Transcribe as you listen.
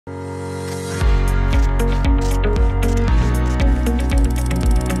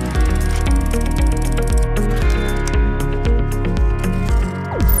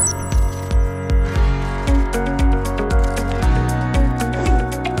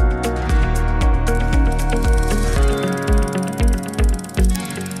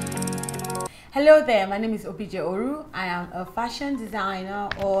Hello there, my name is Obije Oru. I am a fashion designer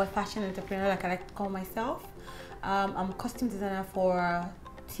or fashion entrepreneur, like I like to call myself. I'm a costume designer for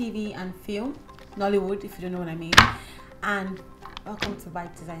TV and film, Nollywood, if you don't know what I mean. And welcome to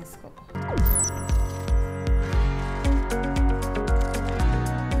Bike Design School.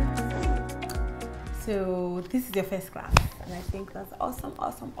 So this is your first class, and I think that's awesome.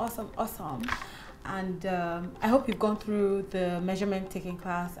 And I hope you've gone through the measurement taking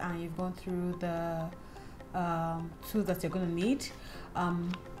class and you've gone through the tools that you're going to need.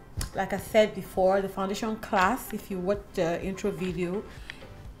 Like I said before, the foundation class, if you watch the intro video,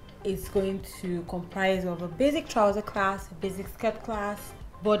 is going to comprise of a basic trouser class, a basic skirt class,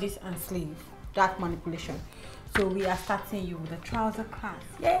 bodice and sleeve, dark manipulation. So we are starting you with the trouser class.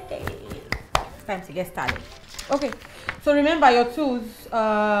 Yay! It's time to get started. Okay, so remember your tools,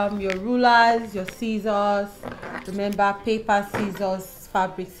 your rulers, your scissors. Remember paper scissors,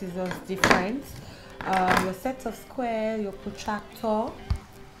 fabric scissors, different. Your sets of square, your protractor.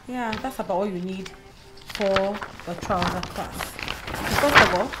 Yeah, that's about all you need for the trouser class. So first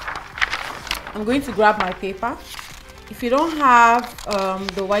of all, I'm going to grab my paper. If you don't have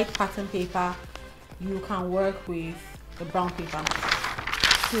the white pattern paper, you can work with the brown paper.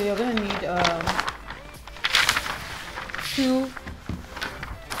 So you're going to need two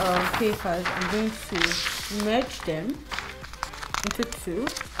papers. I'm going to merge them into two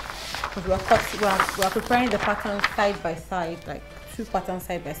because we are preparing the pattern side by side, like two patterns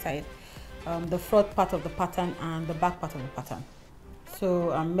side by side, the front part of the pattern and the back part of the pattern.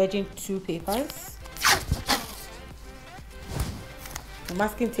 So I'm merging two papers. The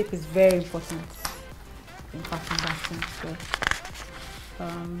masking tape is very important in pattern masking. So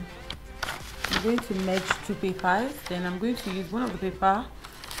I'm going to merge two papers. Then I'm going to use one of the paper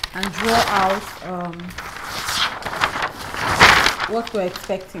and draw out what we're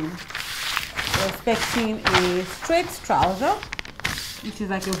expecting. We're expecting a straight trouser, which is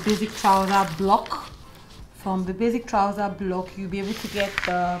like a basic trouser block. From the basic trouser block, you'll be able to get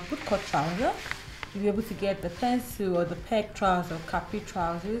the bootcut trouser, you'll be able to get the pencil or the peg trouser, capri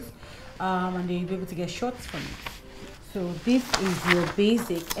trousers, and then you'll be able to get shorts from it. So this is your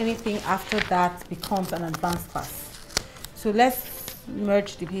basic. Anything after that becomes an advanced class. So let's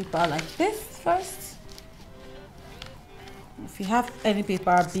merge the paper like this first. If you have any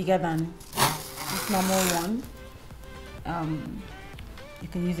paper bigger than this normal one, you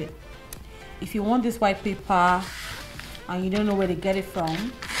can use it. If you want this white paper and you don't know where to get it from,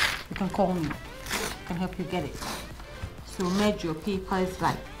 you can call me. I can help you get it. So merge your papers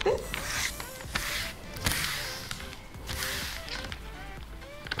like this.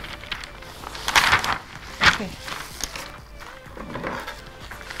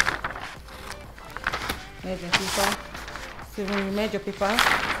 Merge your paper. So when you merge your paper,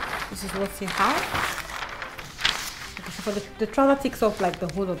 this is what you have. Okay, so for the trouser takes up like the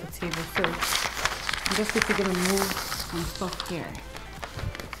whole of the table, so I'm just quickly going to move some stuff here.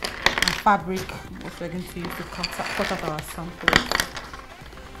 And fabric, what we're going to use to cut out our samples.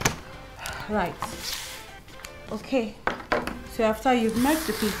 Right. Okay. So after you've merged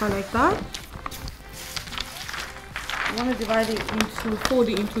the paper like that, you want to divide it into, fold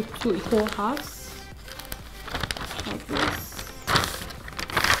it into two equal halves. Like this.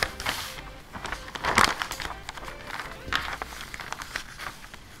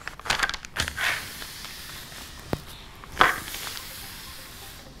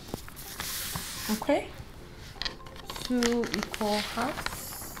 Okay, two equal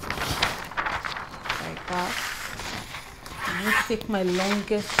halves like that. I'm going to take my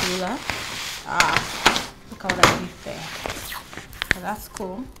longest ruler. Look how I did there. So that's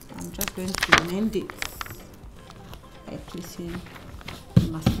cool. I'm just going to mend it by placing the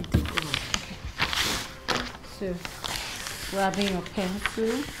masking tape over. Okay. So grabbing your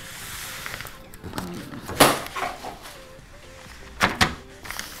pencil.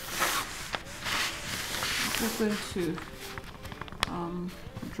 I'm just going to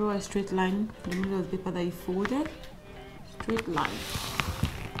draw a straight line in the middle of the paper that you folded. Straight line.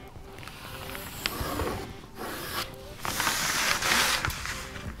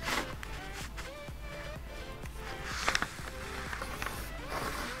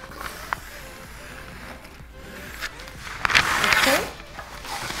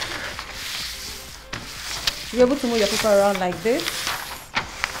 You're able to move your paper around like this.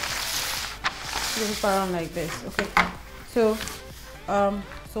 Move your paper around like this. Okay. So,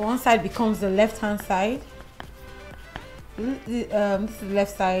 so one side becomes the left-hand side. This is the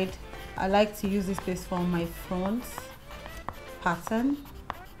left side. I like to use this place for my front pattern.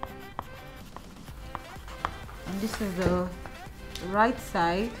 And this is the right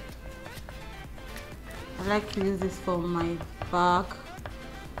side. I like to use this for my back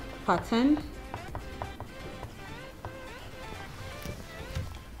pattern.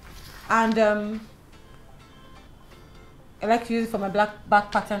 And I like to use it for my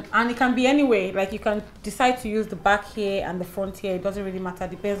back pattern, and it can be anyway. Like you can decide to use the back here and the front here. It doesn't really matter.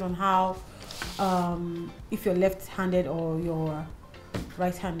 It depends on how, if you're left-handed or you're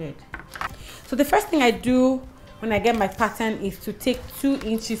right-handed. So the first thing I do when I get my pattern is to take 2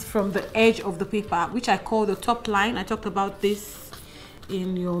 inches from the edge of the paper, which I call the top line. I talked about this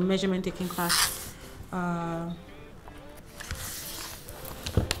in your measurement taking class.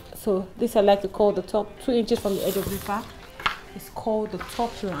 So this I like to call the top, 2 inches from the edge of the paper. It's called the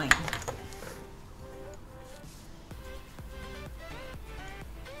top line.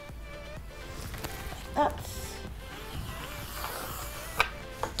 That's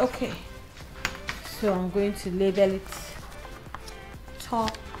okay. So I'm going to label it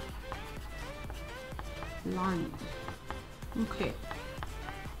top line. Okay.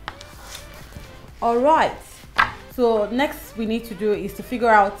 All right. So next we need to do is to figure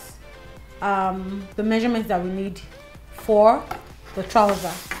out the measurements that we need for the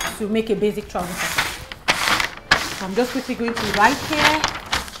trouser to make a basic trouser. So I'm just quickly going to write here.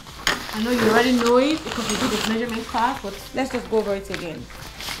 I know you already know it because we did this measurement class, but let's just go over it again.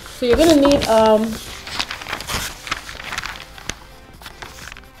 So you're going to need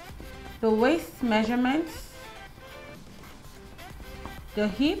the waist measurements, the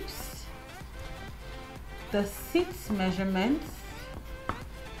hips, the seat measurements,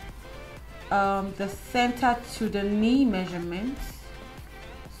 the center to the knee measurements,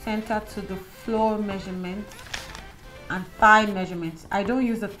 center to the floor measurements, and thigh measurements. I don't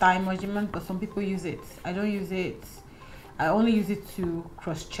use the thigh measurement, but some people use it. I don't use it. I only use it to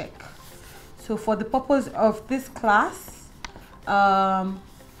cross check. So for the purpose of this class,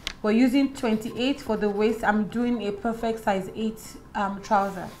 we're using 28 for the waist. I'm doing a perfect size 8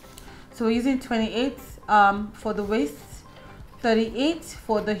 trouser. So we're using 28 for the waist, 38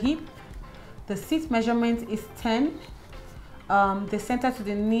 for the hip. The seat measurement is 10. The center to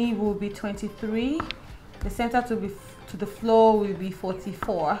the knee will be 23. The center to the floor will be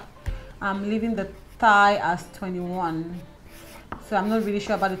 44. I'm leaving the thigh as 21. So I'm not really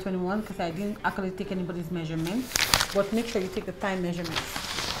sure about the 21 because I didn't actually take anybody's measurement. But make sure you take the thigh measurement.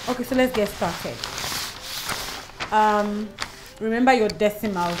 Okay, so let's get started. Remember your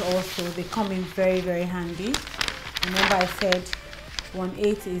decimals also. They come in very, very handy. Remember I said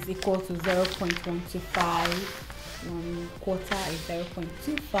 1/8 is equal to 0.125. 1/4 is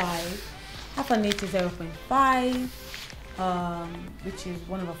 0.25. Half an inch is 0.5, which is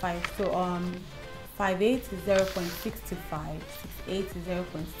 1/5. So 5/8 is 0.625. 6/8 is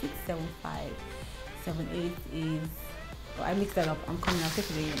 0.675. 7/8 is, oh, I mixed that up. I'm coming. I'll take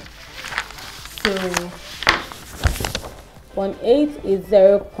it again. So 1/8 is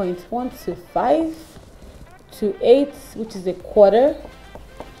 0.125. 2/8, which is a quarter,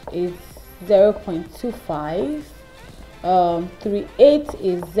 is 0.25. 3/8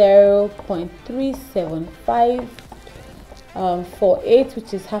 is 0.375. 4/8,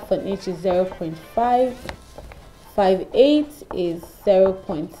 which is half an inch, is 0.5. 5/8 is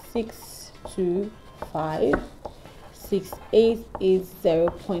 0.625. 6/8 is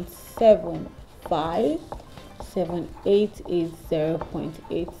 0.75. 7/8 is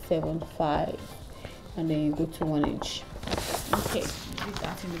 0.875. And then you go to 1 inch. Okay, do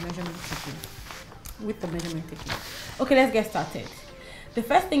that in the measurement taking, with the measurement taking. Okay, let's get started. The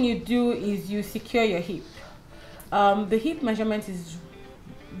first thing you do is you secure your hip. The hip measurement is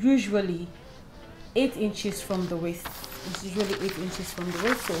usually 8 inches from the waist. It's usually 8 inches from the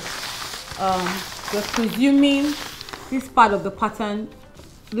waist. So we're presuming this part of the pattern,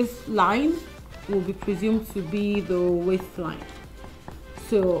 this line will be presumed to be the waistline.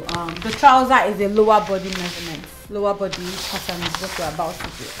 So the trouser is a lower body measurement. Lower body pattern is what we're about to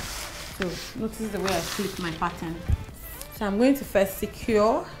do. So notice the way I flip my pattern. So I'm going to first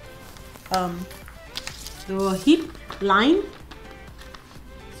secure the hip line.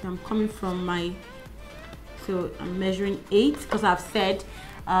 So I'm coming from my, so I'm measuring 8 because I've said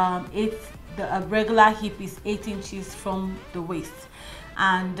a regular hip is 8 inches from the waist.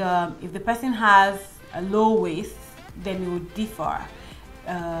 And if the person has a low waist, then it will differ.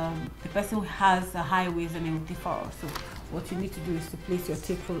 The person who has a high waist, and it will differ also. What you need to do is to place your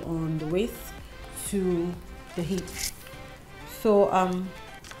tape rule on the waist to the hip. So I'm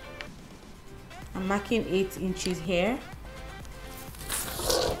marking 8 inches here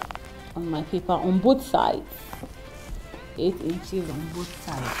on my paper on both sides. 8 inches on both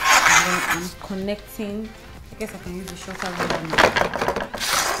sides. And then I'm connecting. I guess I can use the shorter ruler now.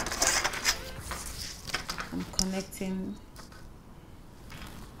 I'm connecting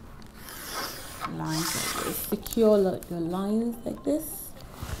lines like this. Secure your lines like this.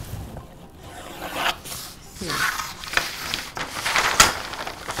 So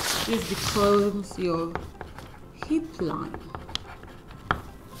this becomes your hip line.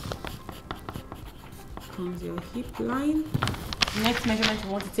 Becomes your hip line. The next measurement you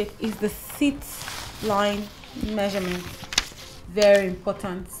want to take is the seat line measurement. Very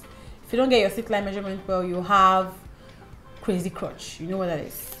important. If you don't get your seat line measurement well, you have crazy crotch. You know what that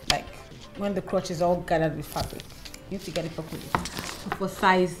is? Like when the crotch is all gathered with fabric. You need to get it properly. So for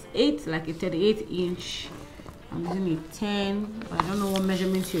size 8, like a 38 inch, I'm using a 10, but I don't know what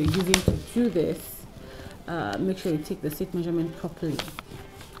measurements you're using to do this. Make sure you take the seat measurement properly.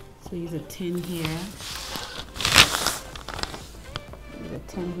 So use a 10 here. Use a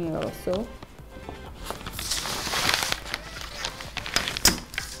 10 here also.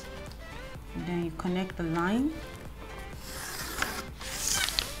 And then you connect the line.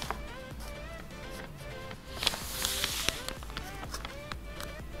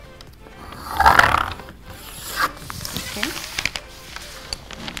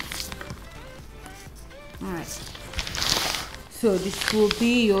 So this will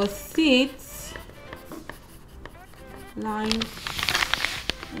be your seat line.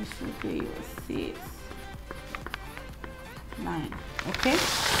 This will be your seat line. Okay.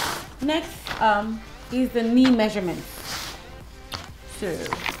 Next is the knee measurement. So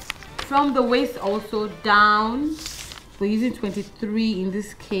from the waist also down, we're using 23 in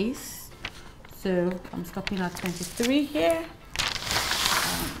this case. So I'm stopping at 23 here.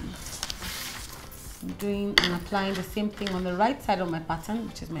 I'm applying the same thing on the right side of my pattern,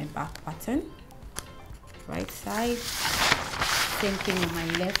 which is my back pattern. Right side, same thing on my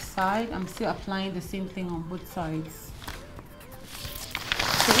left side. I'm still applying the same thing on both sides.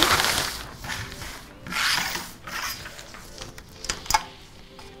 Okay.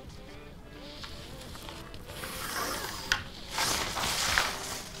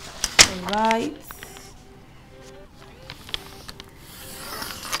 All right.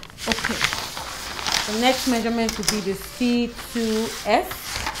 Okay. The next measurement will be the C2S,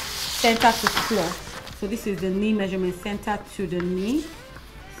 center to floor. So this is the knee measurement, center to the knee.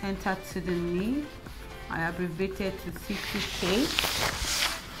 Center to the knee. I abbreviated to C2K.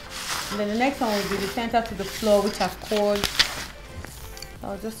 And then the next one will be the center to the floor, which I've called,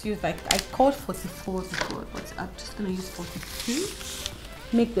 I'll just use like, I called 44 before, but I'm just going to use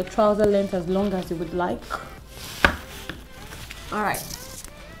 42. Make the trouser length as long as you would like. All right.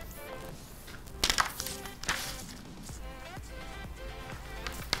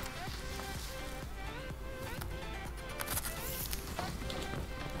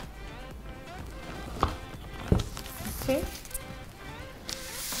 Okay.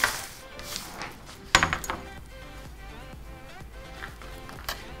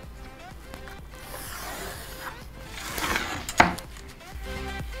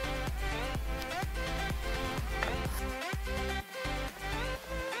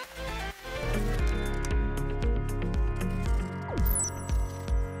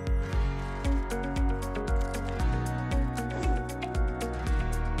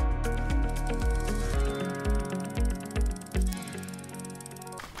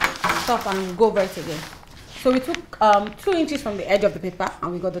 Stop and go over it again. So we took 2 inches from the edge of the paper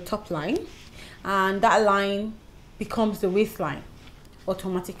and we got the top line, and that line becomes the waistline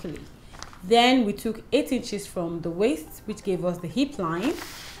automatically. Then we took 8 inches from the waist, which gave us the hip line,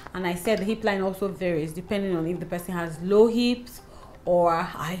 and I said the hip line also varies depending on if the person has low hips or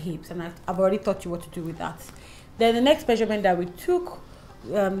high hips, and I've already taught you what to do with that. Then the next measurement that we took,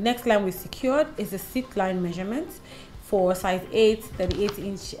 next line we secured, is the seat line measurement. For size 8, 38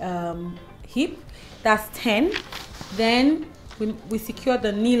 inch hip, that's 10. Then we secured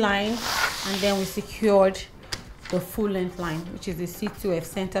the knee line, and then we secured the full length line, which is the C2F,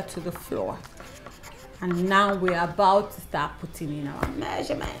 center to the floor. And now we're about to start putting in our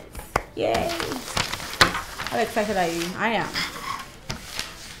measurements. Yay! How excited are you? I am.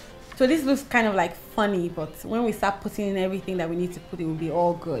 So this looks kind of like funny, but when we start putting in everything that we need to put, it will be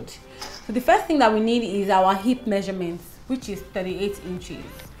all good. So the first thing that we need is our hip measurements, which is 38 inches.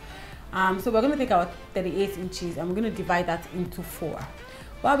 So we're going to take our 38 inches and we're going to divide that into 4.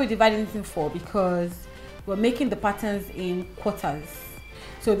 Why are we dividing it into 4? Because we're making the patterns in quarters.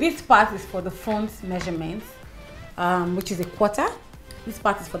 So this part is for the front measurement, which is a quarter. This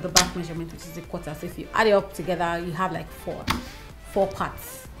part is for the back measurement, which is a quarter. So if you add it up together, you have like four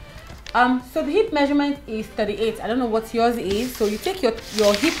parts. So the hip measurement is 38. I don't know what yours is. So you take your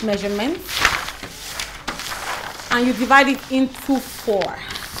hip measurement and you divide it into 4.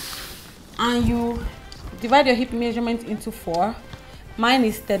 And you divide your hip measurement into 4. Mine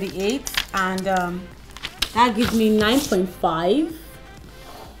is 38, and that gives me 9.5,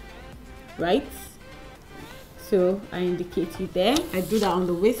 right? So I indicate you there. I do that on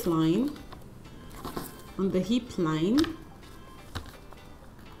the waistline, on the hip line,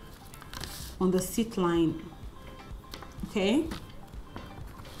 on the seat line. Okay,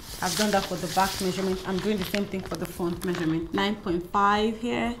 I've done that for the back measurement. I'm doing the same thing for the front measurement. 9.5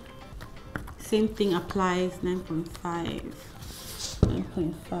 here. Same thing applies. 9.5.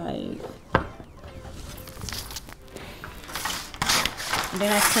 9.5. And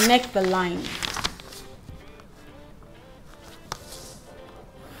then I connect the line.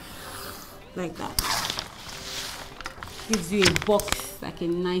 Like that. Gives you a box, like a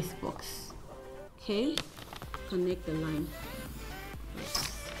nice box. Okay, connect the line.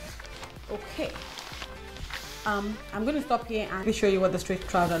 Okay, I'm going to stop here and show you what the straight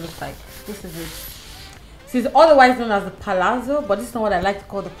trouser looks like. This is it. This is otherwise known as the palazzo, but this is not what I like to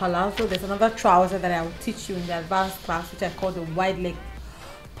call the palazzo. There's another trouser that I will teach you in the advanced class, which I call the wide leg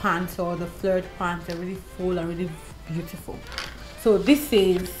pants or the flared pants. They're really full and really beautiful. So this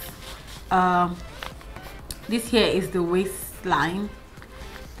is this here is the waistline,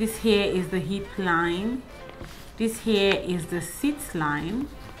 this here is the hip line, this here is the seat line,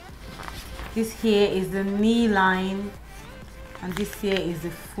 this here is the knee line, and this here is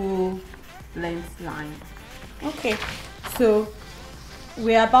the full length line. Okay, so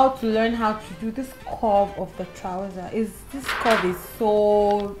we're about to learn how to do this curve of the trouser. This curve is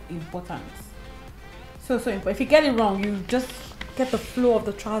so important, so important. If you get it wrong, you just get the flow of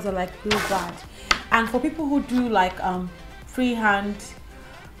the trouser like real bad. And for people who do like freehand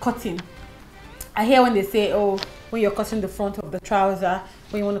cutting, I hear when they say, oh, when you're cutting the front of the trouser,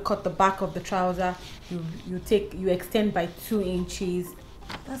 when you want to cut the back of the trouser, you extend by 2 inches.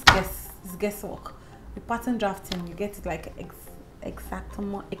 It's guesswork. The pattern drafting, you get it like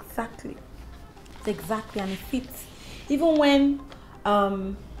exactly, and it fits. Even when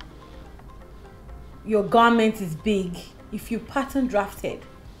your garment is big, if you pattern drafted,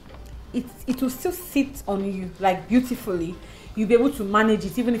 it will still sit on you like beautifully. You'll be able to manage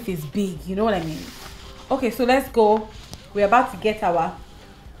it even if it's big, you know what I mean? Okay, so let's go. We're about to get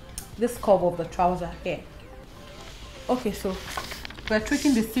this curve of the trouser here. Okay, so we're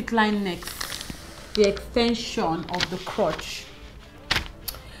tweaking the seat line next, the extension of the crotch.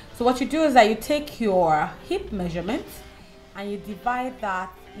 So what you do is that you take your hip measurement and you divide that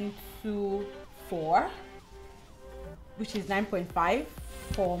into 4, which is 9.5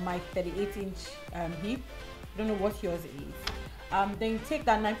 for my 38-inch hip. I don't know what yours is. Then you take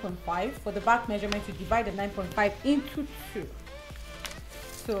that 9.5 for the back measurement. You divide the 9.5 into 2.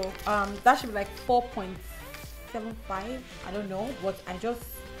 So that should be like 4.75. I don't know, but I just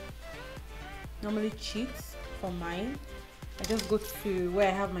normally cheat for mine. I just go to where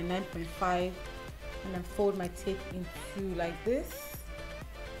I have my 9.5 and then fold my tape into like this.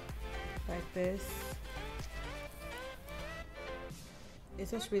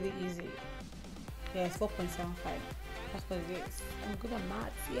 It's just really easy. Yeah, it's 4.75. That's what it is. I'm good at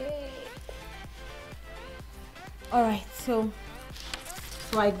maths. Yay! Alright, so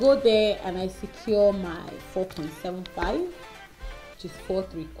I go there and I secure my 4.75, which is 4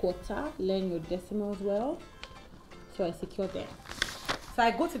 3/4. Learn your decimals well. So I secure there. So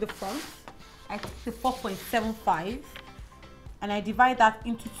I go to the front. I take the 4.75 and I divide that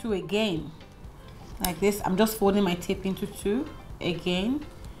into 2 again. Like this. I'm just folding my tape into 2 again.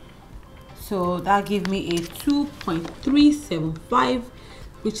 So that gives me a 2.375,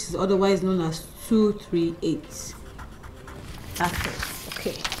 which is otherwise known as 238. That's it.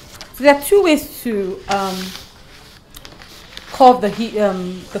 Okay. So there are 2 ways to curve the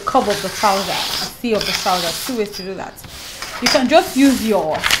curve of the trouser, a C of the trouser. 2 ways to do that. You can just use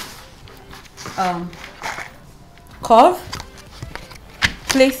your curve,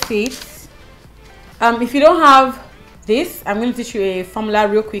 place it. If you don't have this, I'm going to teach you a formula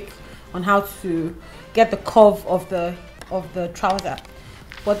real quick on how to get the curve of the trouser.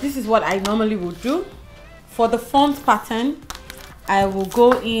 But this is what I normally would do. For the front pattern, I will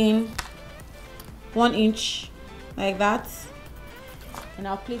go in 1 inch like that, and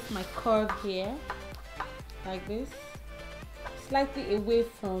I'll place my curve here like this, slightly away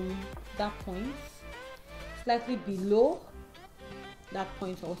from that point, slightly below that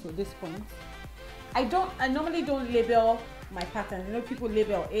point, also this point. I normally don't label my patterns. You know, people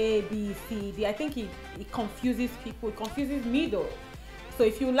label A, B, C, D. I think it confuses people. It confuses me though. So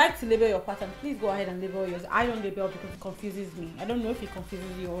if you like to label your pattern, please go ahead and label yours. I don't label because it confuses me. I don't know if it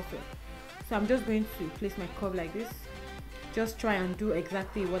confuses you also. So I'm just going to place my curve like this. Just try and do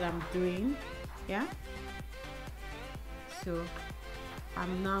exactly what I'm doing. Yeah. So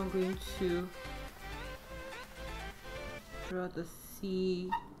I'm now going to draw the C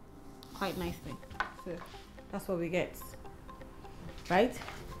quite nicely. So that's what we get, right?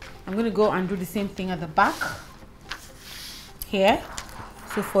 I'm going to go and do the same thing at the back here.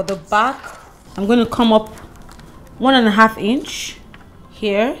 So for the back, I'm going to come up 1.5 inch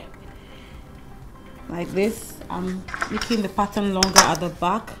here like this. I'm making the pattern longer at the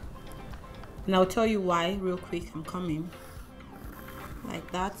back, and I'll tell you why real quick. I'm coming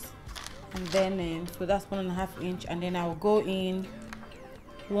like that, and then so that's 1.5 inch, and then I'll go in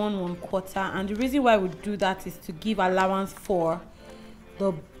 1/4. And the reason why we do that is to give allowance for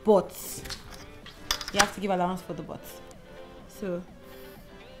the butts. You have to give allowance for the butts. So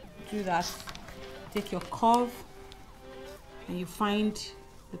do that. Take your curve and you find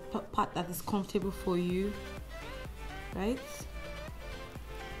the part that is comfortable for you, right?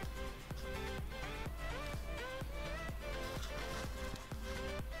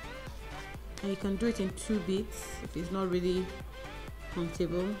 And you can do it in 2 beats if it's not really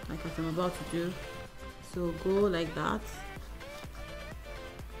comfortable, like what I'm about to do. So go like that,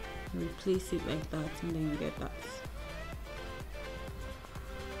 replace it like that, and then you get that.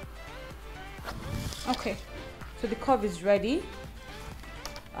 Okay, so the curve is ready.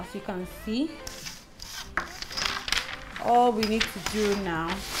 As you can see, all we need to do now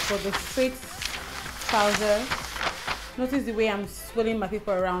for the straight trouser, notice the way I'm swirling my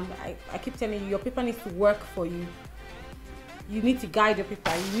paper around. I keep telling you, your paper needs to work for you. You need to guide your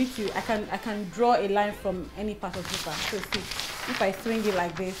paper. You need to, I can draw a line from any part of paper. So see, if I swing it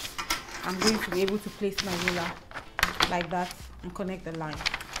like this, I'm going to be able to place my ruler like that and connect the line.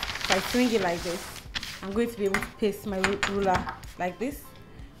 If I swing it like this, I'm going to be able to place my ruler like this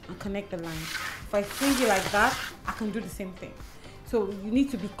and connect the line. If I swing it like that, I can do the same thing. So you need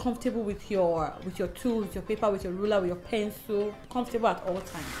to be comfortable with your tool, with your paper, with your ruler, with your pencil, comfortable at all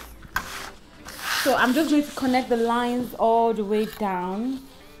times. So I'm just going to connect the lines all the way down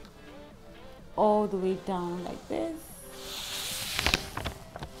like this,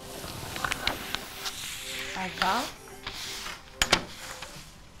 like that.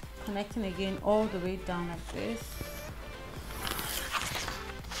 Connecting again all the way down like this.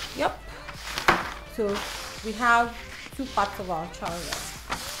 Yep. So we have 2 parts of our trouser.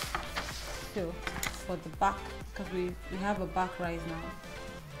 So for the back, because we have a back rise now.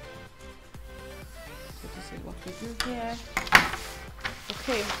 So this is what we do here.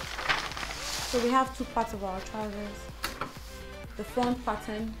 Okay. So we have 2 parts of our trousers. The front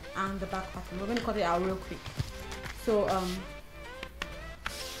pattern and the back pattern. We're going to cut it out real quick. So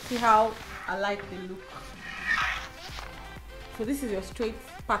see how I like the look. So this is your straight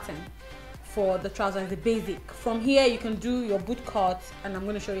pattern for the trouser, the basic. From here you can do your boot cut, and I'm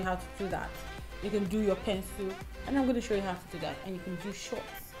going to show you how to do that. You can do your pencil, and I'm going to show you how to do that, and you can do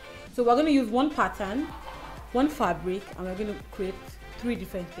shorts. So we're going to use 1 pattern, 1 fabric, and we're going to create 3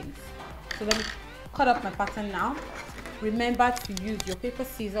 different things. So let me cut up my pattern now. Remember to use your paper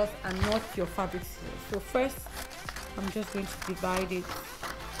scissors and not your fabric scissors. So first I'm just going to divide it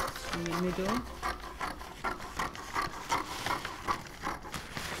in the middle.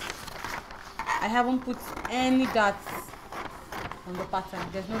 I haven't put any dots on the pattern.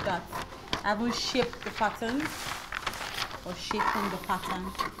 There's no dots. I haven't shaped the pattern or shapen the pattern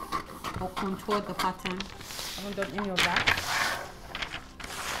or contoured the pattern. I haven't done any of that.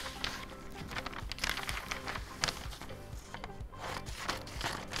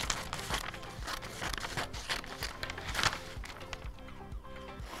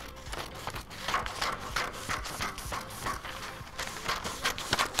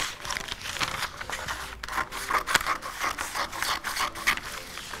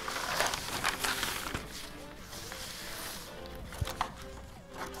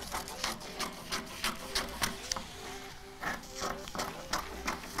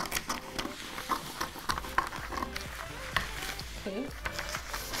 Okay,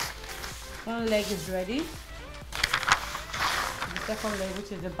 1 leg is ready. The second leg,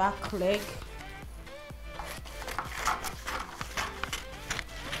 which is the back leg.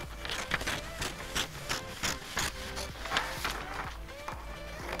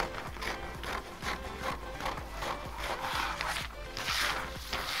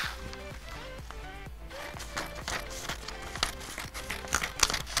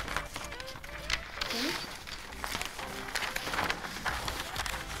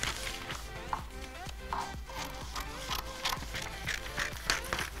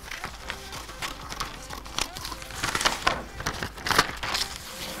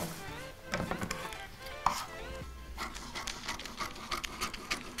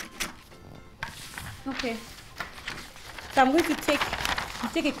 Okay, So I'm going to take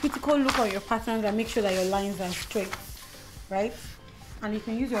a critical look at your patterns and make sure that your lines are straight, right? And you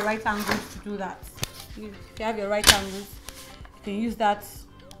can use your right angles to do that. If you have your right angles, you can use that.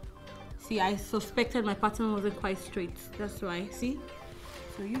 See, I suspected my pattern wasn't quite straight. That's why, see?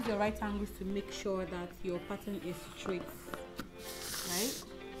 So use your right angles to make sure that your pattern is straight, right?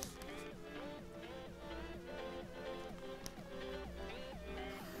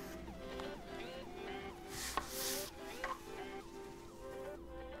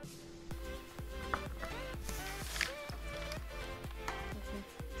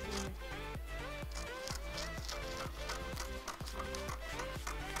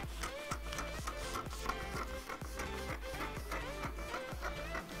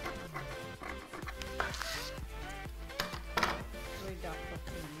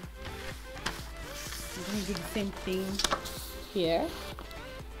 I'm going to do the same thing here.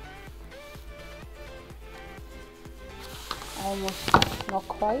 Almost, not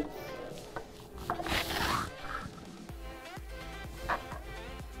quite.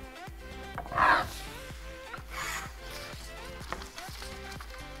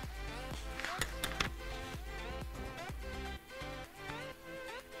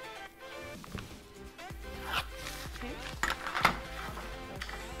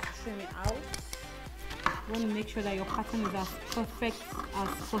 Trim it out. You want to make sure that your pattern is as perfect as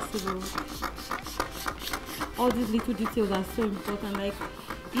possible. All these little details are so important. Like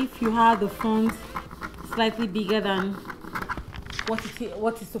if you have the font slightly bigger than what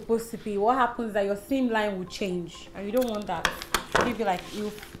is supposed to be, what happens is that your seam line will change, and you don't want that. It'll be like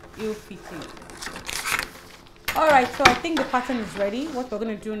ill-fitting. All right, so I think the pattern is ready. What we're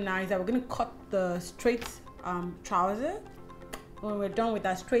going to do now is that we're going to cut the straight trouser. When we're done with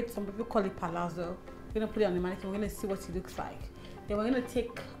that straight, some people call it pallazzo. We're going to put it on the mannequin. We're going to see what it looks like. Then we're going to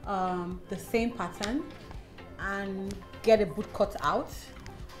take the same pattern and get a boot cut out.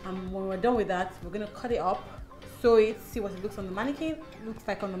 And when we're done with that, we're going to cut it up, sew it, see what it looks like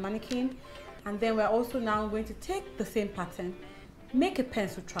on the mannequin. And then we're also now going to take the same pattern, make a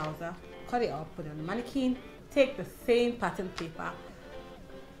pencil trouser, cut it up, put it on the mannequin, take the same pattern paper,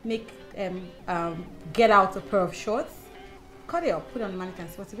 get out a pair of shorts, cut it up, put it on the mannequin,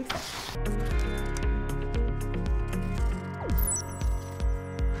 see what it looks like.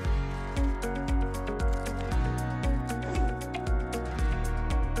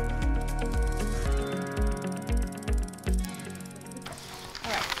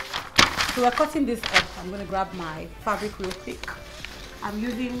 So we're cutting this up. I'm going to grab my fabric real quick. I'm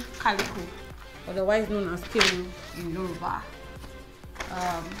using calico, otherwise known as teru in Yoruba.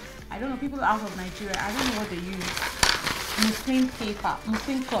 I don't know, people out of Nigeria, I don't know what they use. Muslin paper,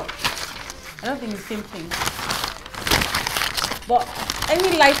 muslin cloth. I don't think it's the same thing. But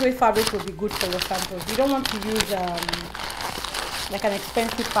any lightweight fabric will be good for your samples. You don't want to use like an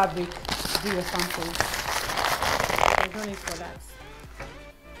expensive fabric to do your samples. There's no need for that.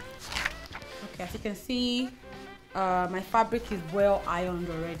 Okay, as you can see, my fabric is well ironed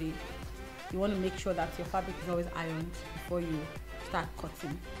already. You want to make sure that your fabric is always ironed before you start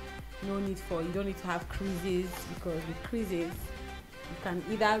cutting. You don't need to have creases, because with creases you can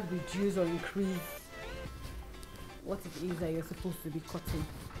either reduce or increase what it is that you're supposed to be cutting.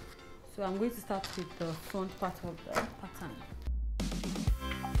 So I'm going to start with the front part of the pattern.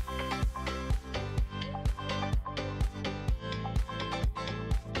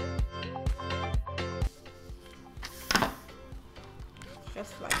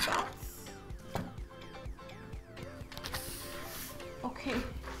 Just like that. Okay,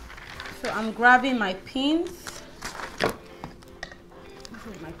 so I'm grabbing my pins.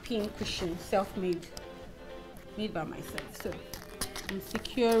 This is my pin cushion, self-made, made by myself. So I'm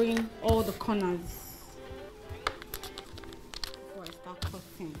securing all the corners before I start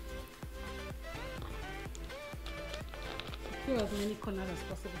cutting. Secure as many corners as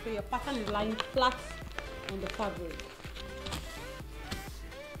possible so your pattern is lying flat on the fabric.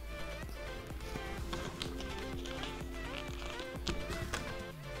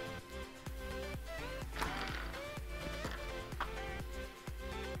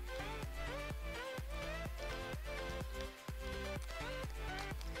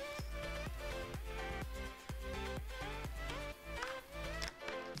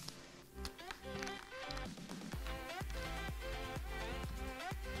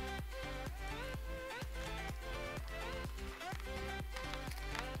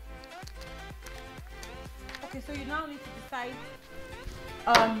 Okay, so you now need to decide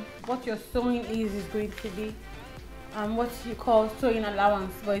what your sewing ease is going to be, what you call sewing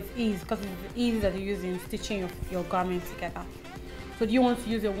allowance, but it's ease, because it's the ease that you use in stitching your garment together. So do you want to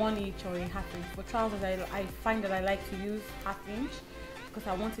use a 1 inch or a ½ inch? For trousers, I find that I like to use ½ inch because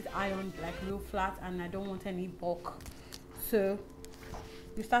I want it ironed like real flat and I don't want any bulk. So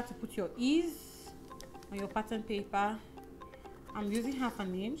you start to put your ease on your pattern paper. I'm using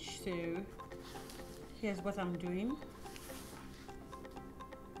 ½ inch, so here's what I'm doing.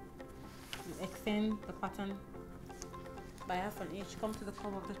 You extend the pattern by ½ inch, come to the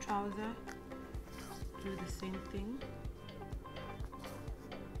curve of the trouser, do the same thing.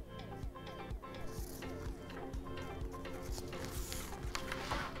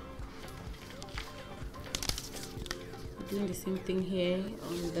 Doing the same thing here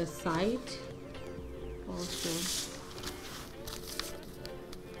on the side also.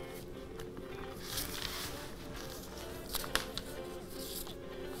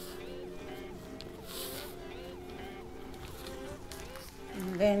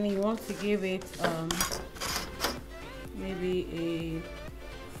 And then you want to give it maybe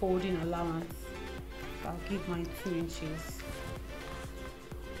a folding allowance. So I'll give mine 2 inches.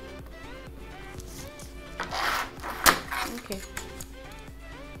 Okay,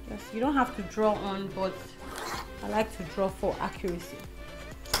 you don't have to draw on, but I like to draw for accuracy,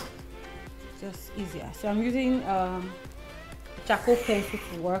 just easier. So I'm using charcoal pencil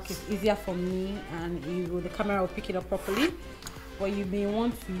to work. It's easier for me, and the camera will pick it up properly. But you may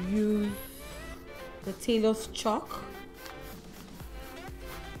want to use the tailor's chalk.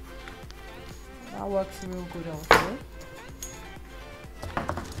 That works real good also.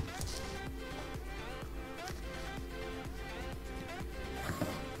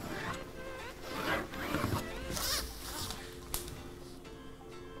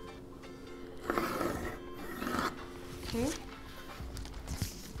 Okay.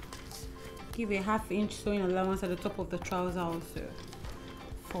 Give a ½ inch sewing allowance at the top of the trouser also,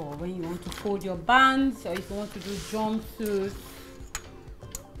 for when you want to fold your bands or if you want to do jumpsuits.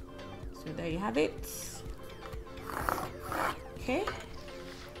 So there you have it. Okay,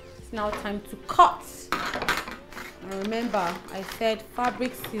 it's now time to cut. And remember, I said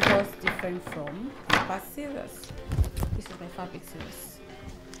fabric scissors different from paper scissors. This is my fabric scissors.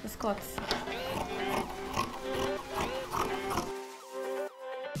 Let's cut.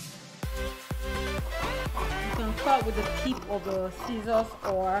 You can cut with the tip of the scissors,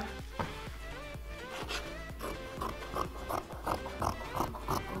 or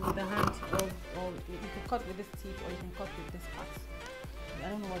with the hand, or you can cut with this tip, or you can cut with this part. I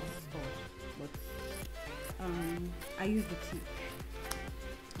don't know what this is called, but I use the tip.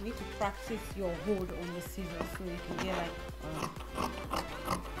 You need to practice your hold on the scissors so you can get like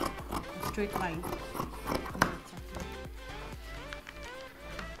a straight line.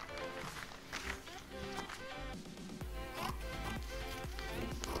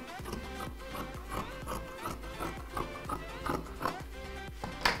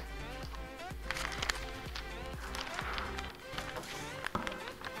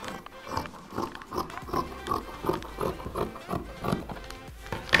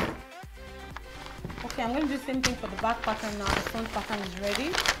 Okay, I'm going to do the same thing for the back pattern now. The front pattern is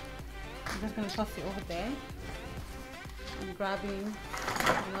ready. I'm just going to toss it over there. I'm grabbing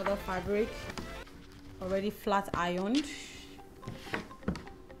another fabric, already flat ironed.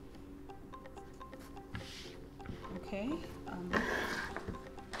 Okay,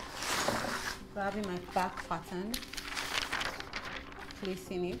 grabbing my back pattern,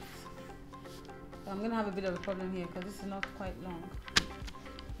 placing it. So I'm going to have a bit of a problem here because this is not quite long.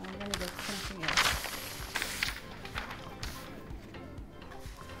 I'm going to get something else.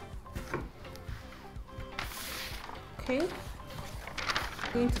 Okay,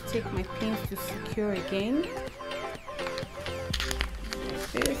 I'm going to take my pins to secure again,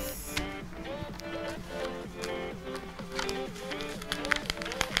 like this.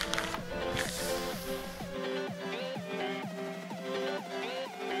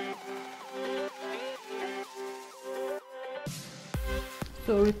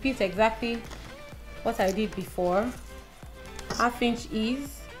 So repeat exactly what I did before. ½ inch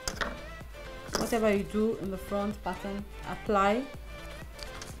ease. Whatever you do in the front pattern, apply.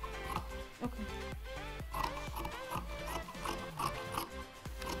 Okay.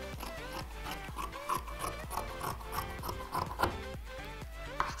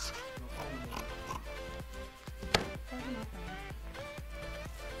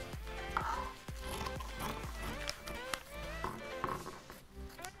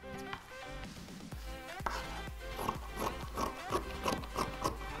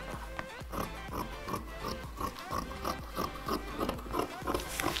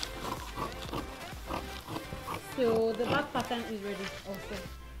 So the back pattern is ready also.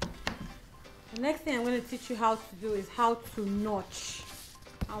 The next thing I'm going to teach you how to do is how to notch,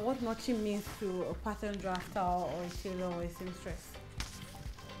 and what notching means to a pattern drafter or a tailor or a seamstress.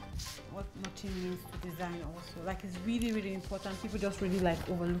 What notching means to design also. Like, it's really, really important. People just really like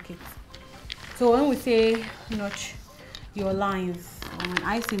overlook it. So when we say notch your lines, when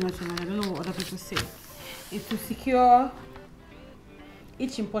I say notch your line, I don't know what other people say, is to secure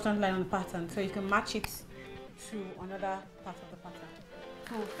each important line on the pattern so you can match it to another part of the pattern.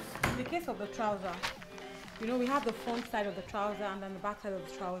 So in the case of the trouser, you know, we have the front side of the trouser and then the back side of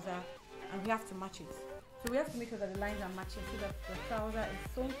the trouser, and we have to match it. So we have to make sure that the lines are matching so that the trouser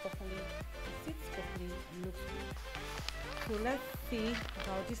is sewn properly, it sits properly, and looks good. So let's see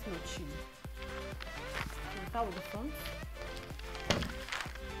about this notching. We'll start with the front.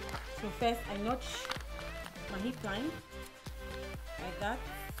 So first I notch my hip line like that,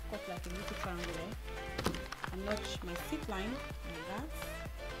 cut like a little triangle there. I notch my sit line like that.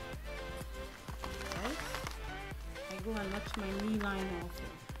 Right. I go and notch my knee line also.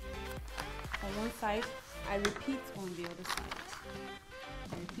 On one side, I repeat on the other side.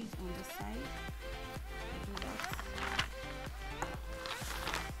 I repeat on this side. I do that.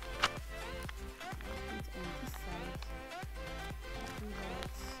 I repeat on this side. I do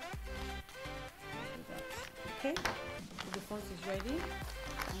that. I do that. Okay? So the front is ready.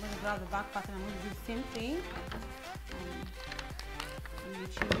 I'm going to grab the back pattern. I'm going to do the same thing. I'm going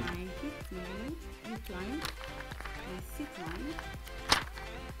to change my hip measurement, hip line, my sit line,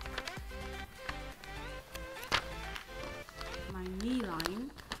 my knee line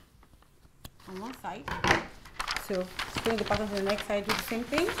on one side. So bring the pattern to the next side, do the same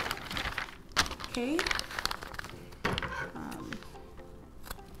thing. Okay.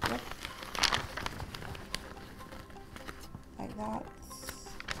 Yep. Like that.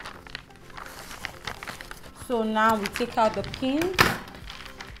 So now we take out the pins.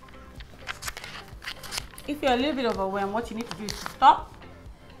 If you're a little bit overwhelmed, what you need to do is to stop,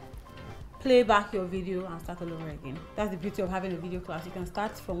 play back your video, and start all over again. That's the beauty of having a video class. You can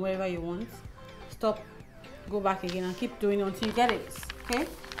start from wherever you want, stop, go back again, and keep doing it until you get it. Okay?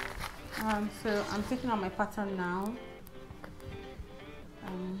 So I'm taking out my pattern now.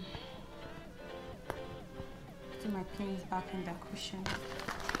 Putting my pins back in the cushion.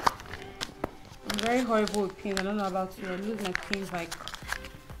 I'm very horrible with pins. I don't know about you. I lose my pins like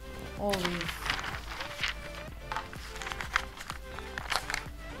always.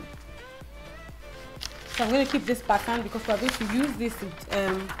 So I'm going to keep this pattern because we're going to use this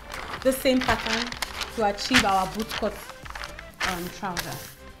the same pattern to achieve our boot cut trouser.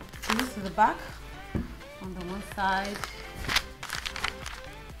 So this is the back on the one side.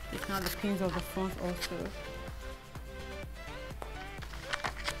 It's now the pins of the front also.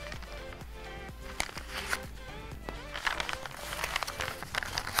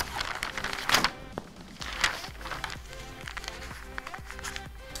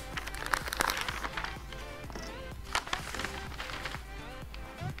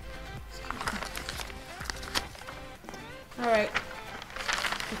 Alright,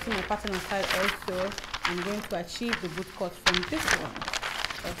 putting my pattern aside also, I'm going to achieve the boot cut from this one.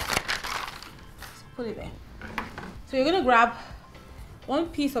 Let's put it there. So you're going to grab one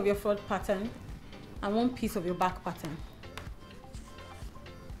piece of your front pattern and one piece of your back pattern.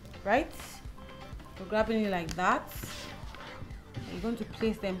 Right? You're grabbing it like that. You're going to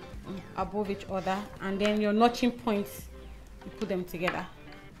place them above each other, and then your notching points, you put them together.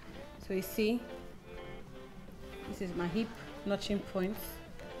 So you see, this is my hip notching point,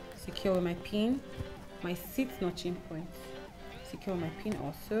 secure with my pin. My sit notching point, secure with my pin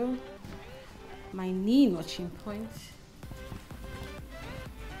also. My knee notching point,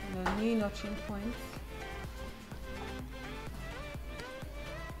 and the knee notching point.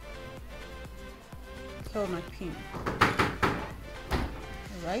 Secure with my pin.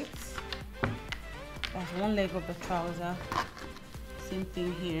 Alright. That's one leg of the trouser. Same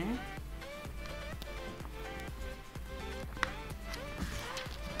thing here.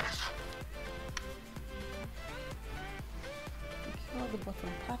 The bottom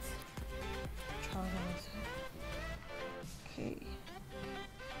part, trouser also. Okay.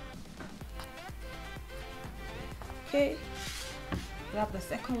 Okay. Grab the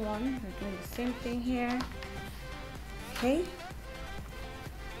second one. We're doing the same thing here. Okay.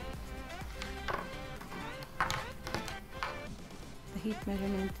 The hip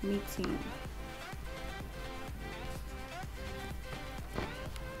measurement meeting.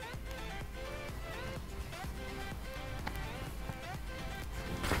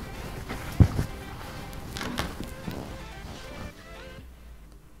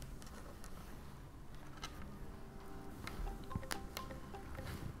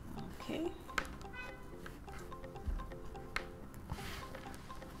 Okay.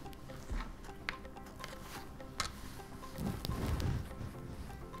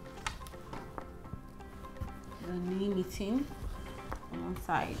 meeting on one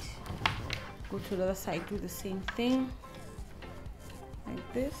side, go to the other side, do the same thing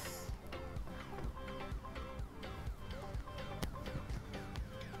like this.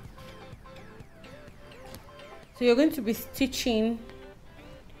 So you're going to be stitching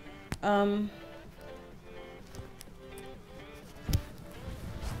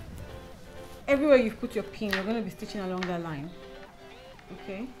everywhere you put your pin, you're going to be stitching along that line.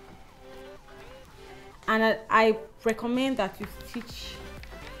 Okay, and I recommend that you stitch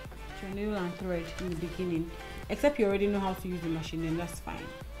your needle and thread in the beginning, except you already know how to use the machine, then that's fine.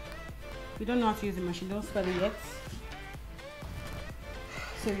 If you don't know how to use the machine, don't start it yet.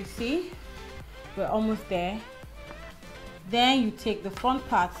 So you see, we're almost there. Then you take the front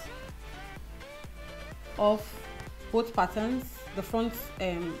part of both patterns, the front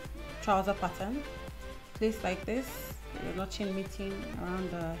trouser pattern, place like this, your notching meeting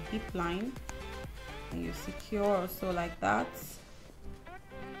around the hip line, and you secure also like that.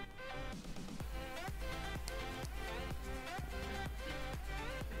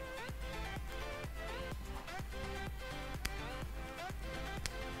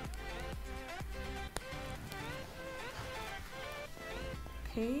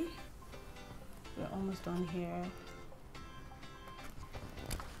 Okay, we're almost done here.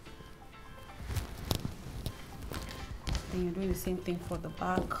 Then you're doing the same thing for the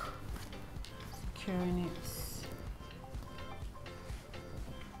back, securing it.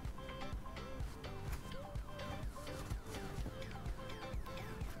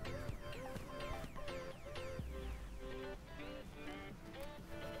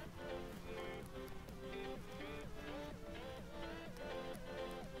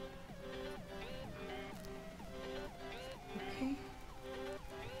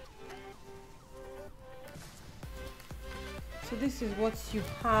 So this is what you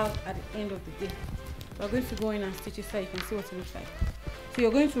have at the end of the day. We're going to go in and stitch it so you can see what it looks like. So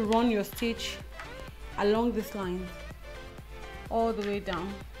you're going to run your stitch along this line all the way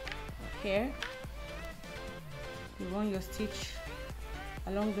down here. You run your stitch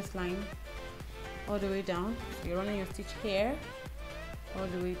along this line all the way down. So you're running your stitch here all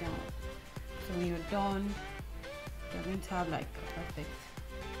the way down. So when you're done, you're going to have like a perfect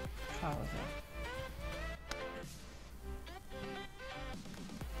trouser.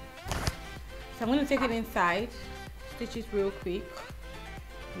 So I'm going to take it inside, stitch it real quick,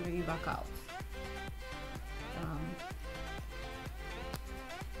 and bring it back out.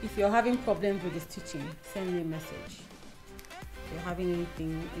 If you're having problems with the stitching, send me a message. If you're having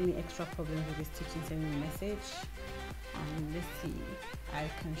any extra problems with the stitching, send me a message. And let's see, I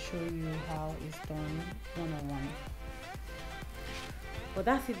can show you how it's done one-on-one. But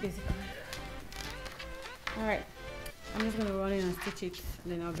that's it basically. Alright, I'm just going to run in and stitch it,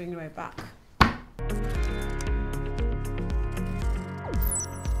 and then I'll bring it right back.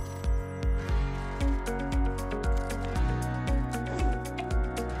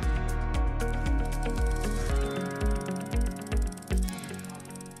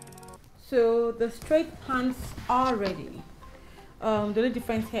 So the straight pants are ready. The only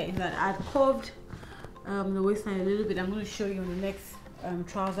difference here is that I've curved the waistline a little bit. I'm going to show you on the next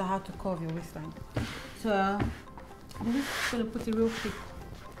trouser how to curve your waistline. So I'm just going to put it real quick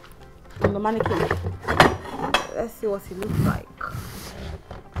on the mannequin. Let's see what it looks like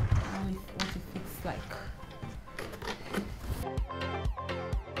and what it fits like.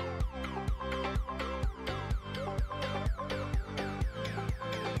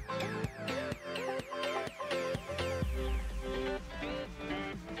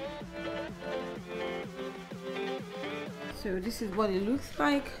 So this is what it looks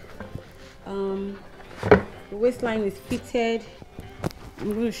like. The waistline is fitted.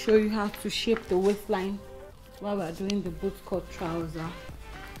 I'm going to show you how to shape the waistline while we're doing the boot cut trouser.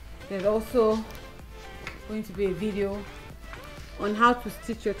 There's also going to be a video on how to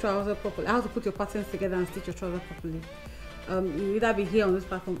stitch your trouser properly, how to put your patterns together and stitch your trouser properly. You'll either be here on this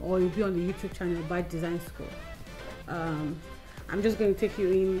platform or you'll be on the YouTube channel by Design School. I'm just going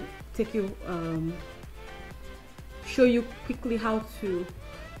to show you quickly how to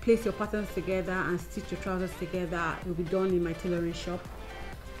place your patterns together and stitch your trousers together. It will be done in my tailoring shop.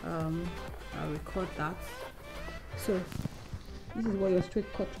 I'll record that. So this is what your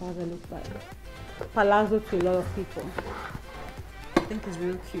straight cut trouser looks like. Palazzo to a lot of people. I think it's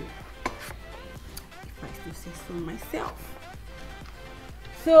real cute, if I still say so myself.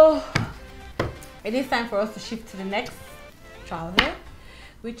 So it is time for us to shift to the next trouser,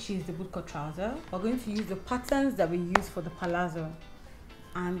 which is the bootcut trouser. We're going to use the patterns that we use for the palazzo,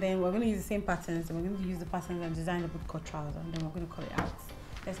 and then we're going to use the same patterns, and we're going to use the patterns and design the bootcut trouser, and then we're going to cut it out.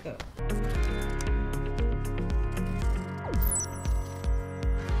 Let's go.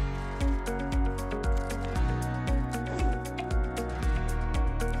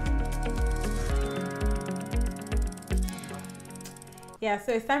 Yeah,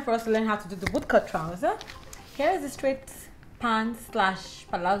 so it's time for us to learn how to do the bootcut trouser. Here is the straight pants slash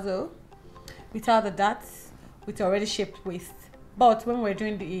palazzo without the darts, with already shaped waist. But when we're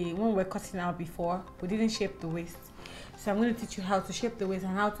cutting out before, we didn't shape the waist. So I'm going to teach you how to shape the waist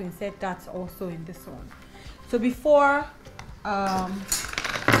and how to insert darts also in this one. So before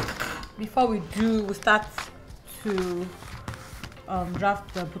we start to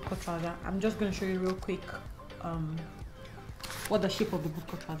draft the bootcut trouser, I'm just going to show you real quick what the shape of the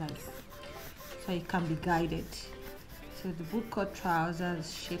bootcut trouser is, so you can be guided. So the bootcut trouser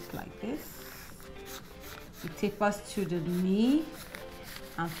is shaped like this. It tapers to the knee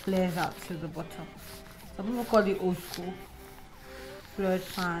and flares out to the bottom. Some people call it old school flared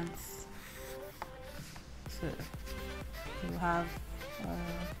pants. So you have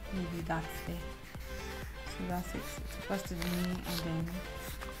maybe that's there. So that's it. It tapers to the knee and then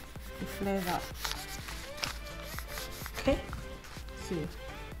it flares out. Okay. So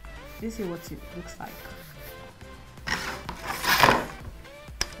this is what it looks like.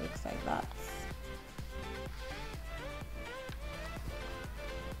 Looks like that.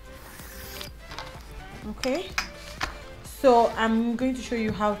 Okay, so I'm going to show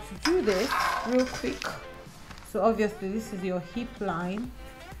you how to do this real quick. So obviously this is your hip line,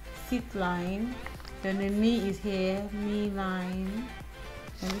 sit line, then the knee is here, knee line,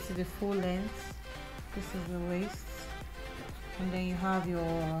 and this is the full length, this is the waist, and then you have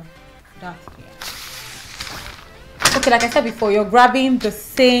your dart here. Okay, like I said before, you're grabbing the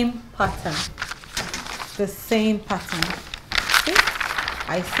same pattern. See,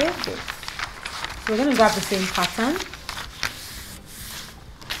 I saved it. So we're going to grab the same pattern.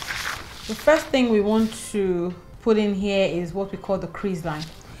 The first thing we want to put in here is what we call the crease line.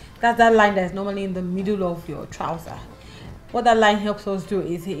 That's that line that's normally in the middle of your trouser. What that line helps us do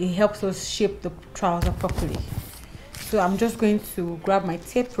is it helps us shape the trouser properly. So I'm just going to grab my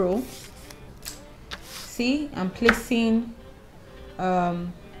tape roll. See, I'm placing the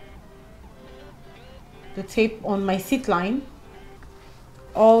tape on my sit line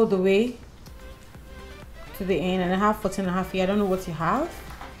all the way to the end, and I have 14.5 here. I don't know what you have.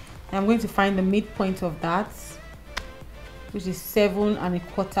 And I'm going to find the midpoint of that, which is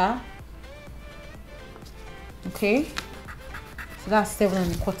 7.25. Okay, so that's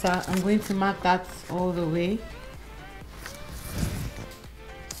 7.25. I'm going to mark that all the way.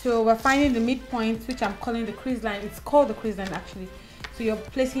 So we're finding the midpoint, which I'm calling the crease line. It's called the crease line actually. So you're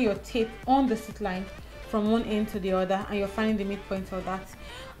placing your tape on the sit line from one end to the other, and you're finding the midpoint of that.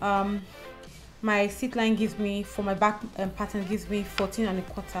 My sit line gives me, for my back pattern, gives me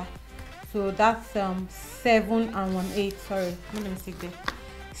 14.25. So that's 7 1/8. Sorry, let me mistake there.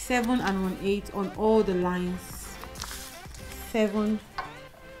 7 1/8 on all the lines. 7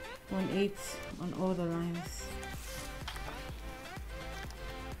 1/8 on all the lines.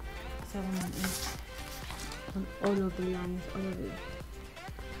 7 1/8 on all of the lines, all of it.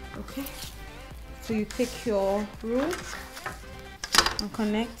 Okay. So you take your rule and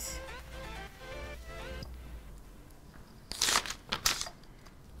connect.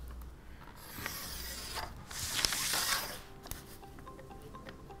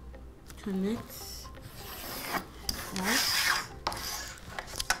 Connect. Right.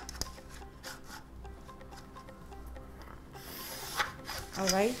 All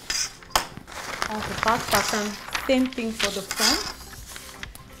right. That's the back pattern. Same thing for the front.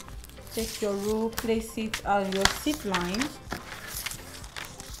 Take your roll, place it on your sit line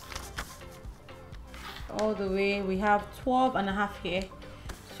all the way. We have 12.5 here,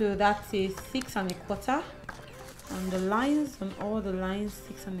 so that is 6.25. On the lines, on all the lines,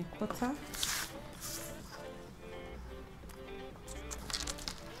 6.25.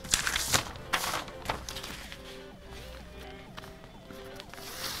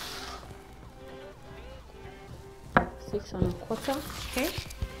 Okay.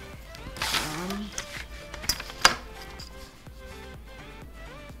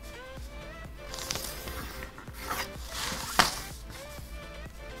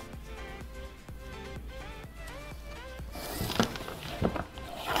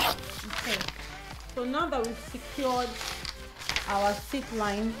 So now that we've secured our sit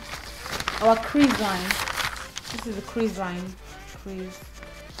line, our crease line, this is the crease line, crease.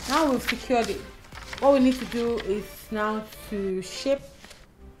 Now we've secured it. What we need to do is now to shape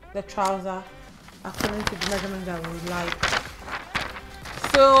the trouser according to the measurements that we would like.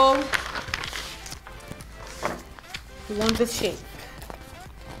 So we want this shape.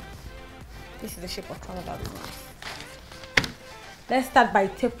 This is the shape of trouser that we want. Let's start by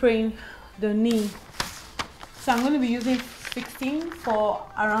tapering the knee. So I'm going to be using 16 for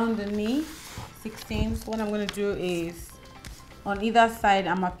around the knee. 16. So what I'm going to do is On either side,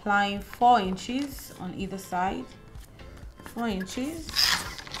 I'm applying 4 inches on either side. 4 inches.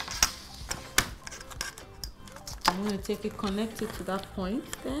 I'm going to take it connected to that point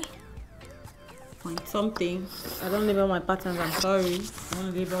there. Point something. I don't label my patterns, I'm sorry. I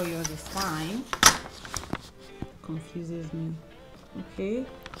want to label yours, is fine. Confuses me. Okay.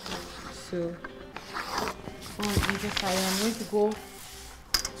 So on either side, I'm going to go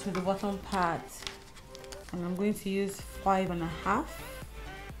to the bottom part. And I'm going to use 5.5.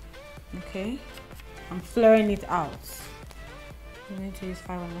 Okay. I'm flaring it out. I'm going to use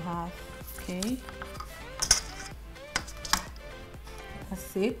 5.5. Okay.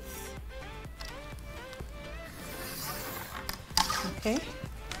 That's it. Okay. Look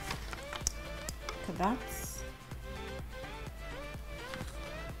at that.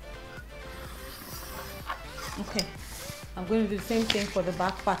 Okay. I'm going to do the same thing for the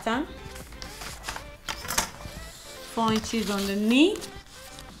back pattern. 4 inches on the knee.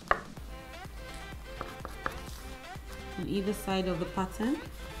 On either side of the pattern.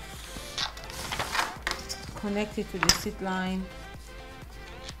 Connect it to the sit line.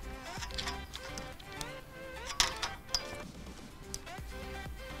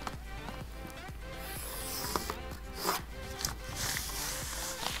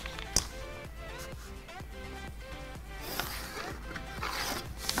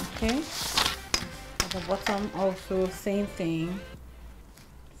 Okay, at the bottom also same thing,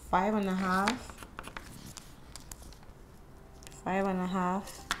 5.5, 5.5,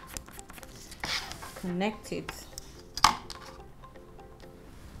 connect it.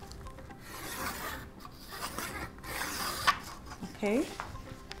 Okay.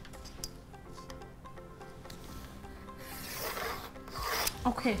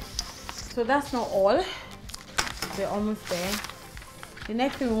 Okay, so that's not all. We're almost there. The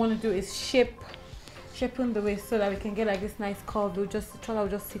next thing we want to do is shaping the waist so that we can get like this nice curve. The trouser will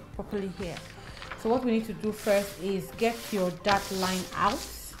just sit properly here. So what we need to do first is get your dart line out.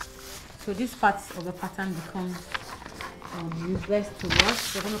 So this part of the pattern becomes useless to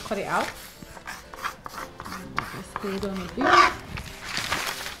us. We're going to cut it out. Just put it on a bit.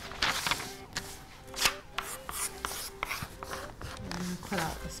 Cut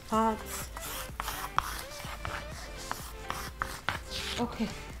out this part. Okay,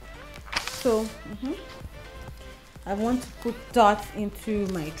 so I want to put dots into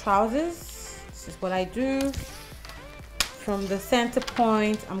my trousers. This is what I do. From the center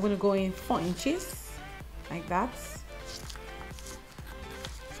point, I'm going to go in 4 inches, like that.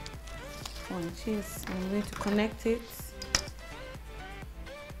 4 inches. I'm going to connect it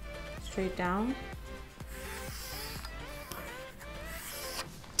straight down.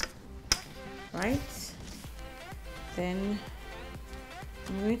 Right. Then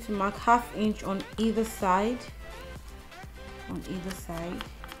I'm going to mark 1/2 inch on either side.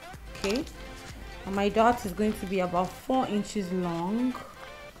 Okay, and my dot is going to be about 4 inches long.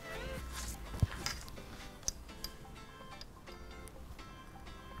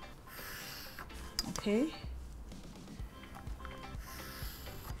 Okay,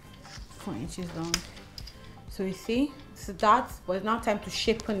 4 inches long. So you see, it's a dot, but it's now time to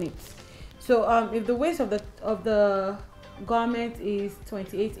shape on it. So if the waist of the garment is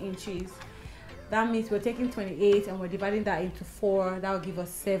 28 inches, that means we're taking 28 and we're dividing that into 4. That will give us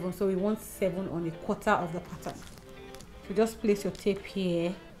 7. So we want 7 on a quarter of the pattern. So just place your tape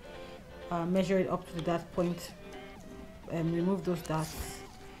here, measure it up to that point, and remove those dots,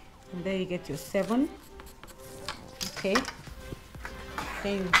 and there you get your 7. Okay,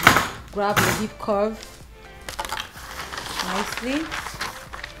 then you grab your hip curve nicely.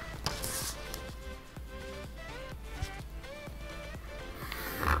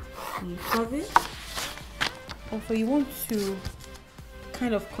 You curve it. Also, you want to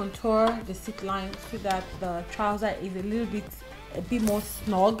kind of contour the sit line so that the trouser is a bit more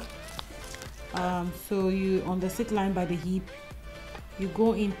snug. So you, on the sit line by the hip, you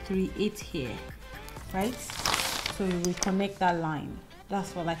go in 3/8 here, right? So you will connect that line.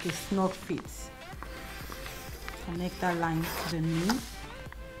 That's for like a snug fit. Connect that line to the knee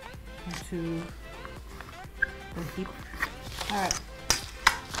and to the hip. All right.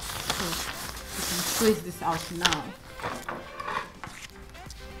 So you can trace this out now.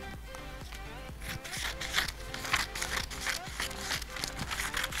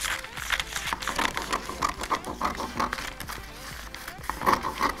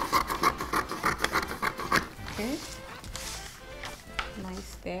 Okay,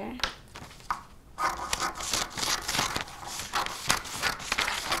 nice there.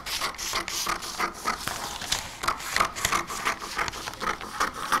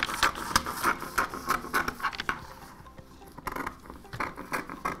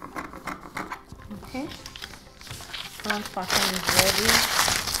 pattern is ready.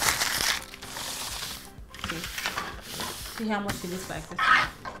 Okay. See how much it looks like this one.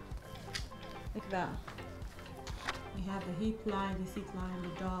 Look at that. We have the hip line, the seat line, the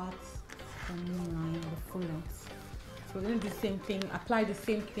dots, the knee line, the full length. So we're going to do the same thing, apply the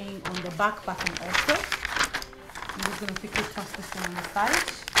same thing on the back pattern also. I'm just going to quickly toss this one on the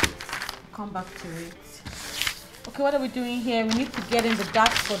side. Come back to it. Okay, what are we doing here? We need to get in the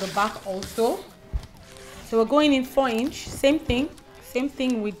dots for the back also. So we're going in 4 inch, same thing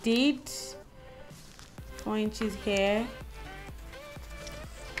we did. 4 inches here.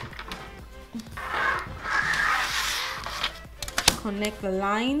 Connect the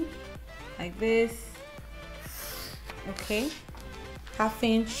line like this. Okay, 1/2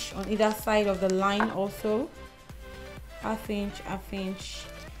 inch on either side of the line also. 1/2 inch, 1/2 inch.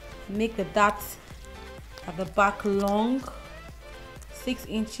 Make the dots at the back long. 6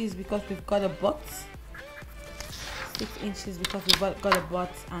 inches because we've got a butt. 6 inches because we've got a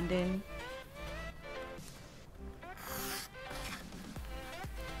butt, and then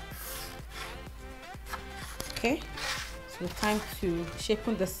okay. So time to shape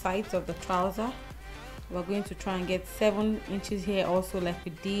the sides of the trouser. We're going to try and get 7 inches here also, like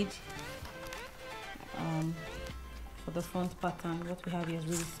we did for the front pattern. What we have here is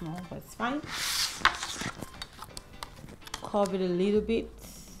really small, but it's fine. Curve it a little bit.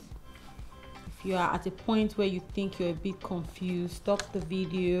 If you are at a point where you think you're a bit confused, stop the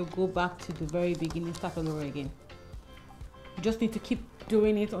video, go back to the very beginning, start all over again. You just need to keep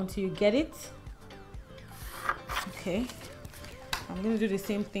doing it until you get it. Okay, I'm going to do the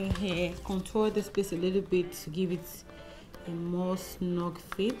same thing here. Contour the space a little bit to give it a more snug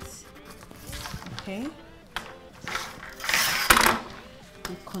fit. Okay,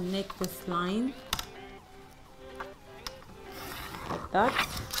 we connect this line like that.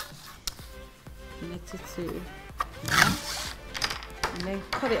 Connect it to that, and then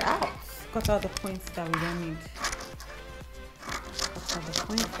cut it out. Cut out the points that we don't need. Cut out the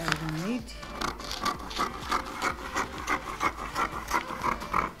points that we don't need.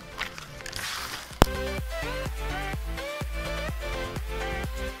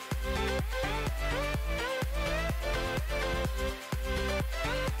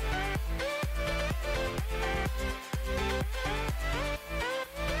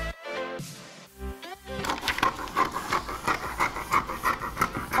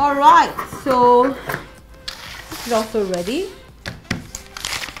 All right, so this is also ready.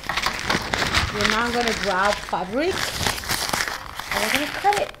 We're now going to grab fabric and we're going to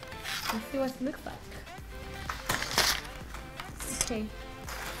cut it and see what it looks like. Okay,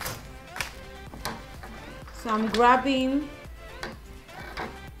 so I'm grabbing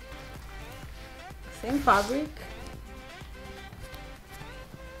same fabric.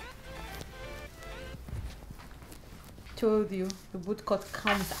 Told you the boot cut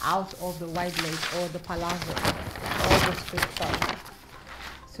comes out of the wide leg or the palazzo or the straight trouser.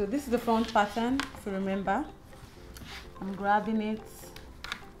 So this is the front pattern. If you remember, I'm grabbing it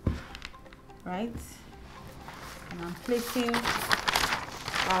right, and I'm placing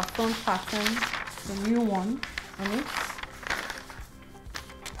our front pattern, the new one, on it.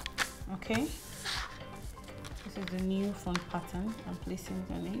 Okay, this is the new front pattern. I'm placing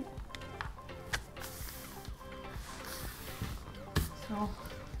it on it. So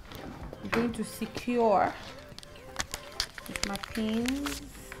I'm going to secure with my pins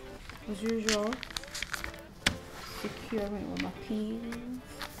as usual. Secure it with my pins.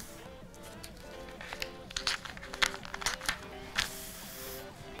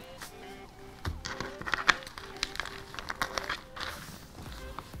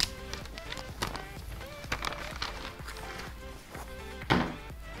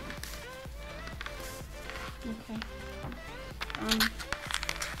 Okay.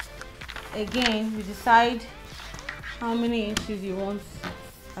 Again, you decide how many inches you want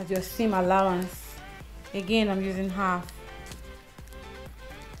as your seam allowance. Again, I'm using half.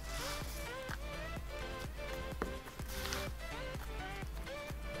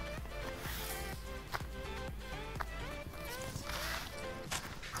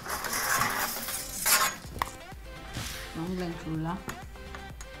 Long length ruler.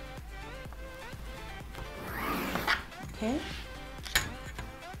 Okay.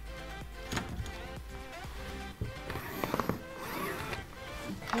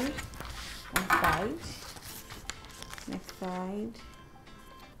 Okay, one side, next side.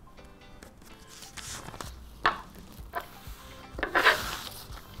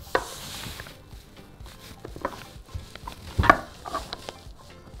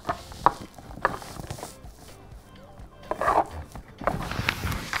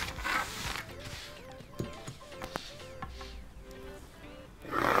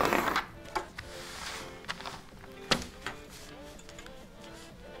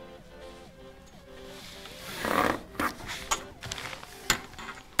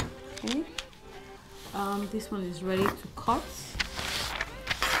 this one is ready to cut.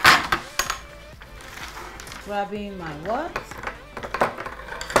 Grabbing my what?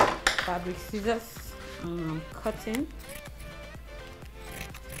 Fabric scissors, and I'm cutting.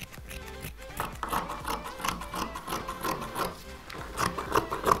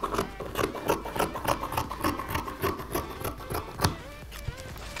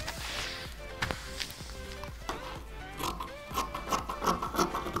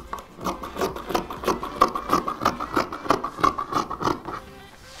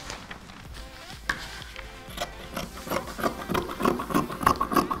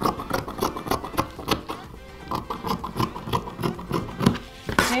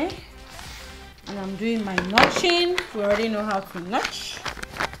 And I'm doing my notching. We already know how to notch.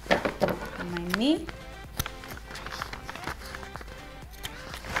 On my knee.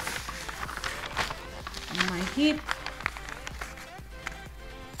 On my hip.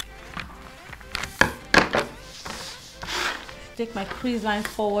 Take my crease line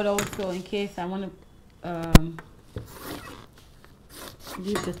forward also in case I want to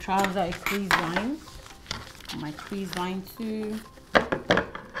give the trouser a crease line. My crease line too.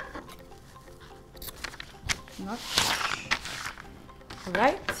 Notch.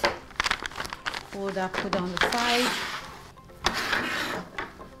 Right. Hold that, put on the side.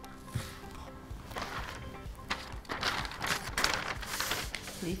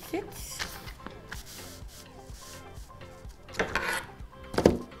 Place it.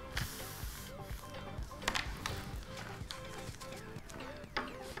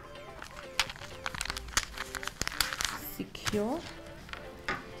 Secure.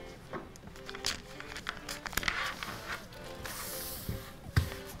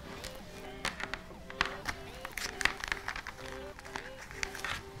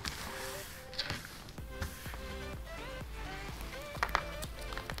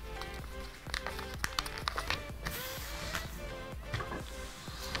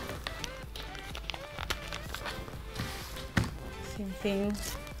 Same thing,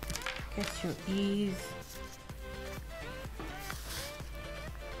 get your ease.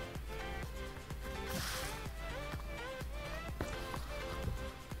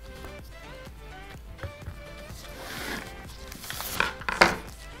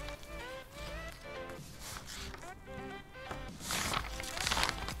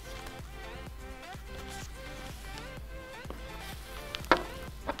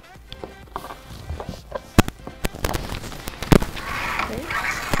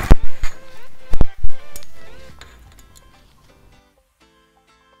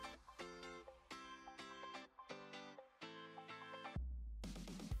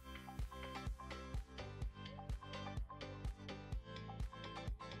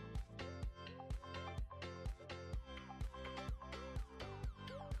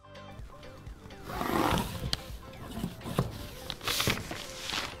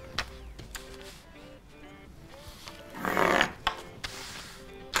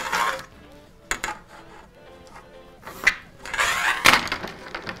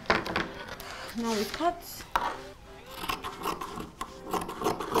 Now we cut.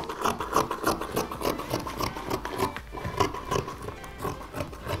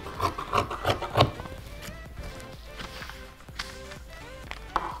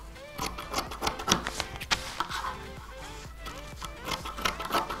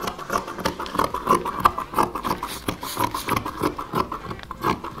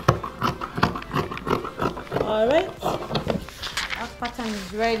 All right, our pattern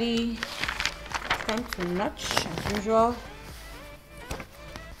is ready. Time to notch as usual.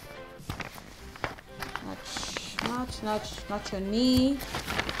 Notch your knee,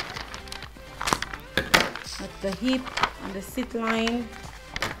 notch the hip and the sit line,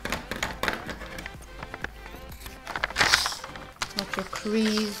 notch your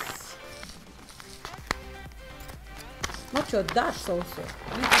crease, notch your darts also.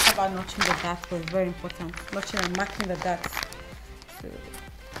 I didn't talk about notching the darts, but it's very important. Notching and marking the darts. So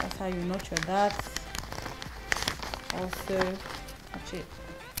that's how you notch your darts. Also, notch it.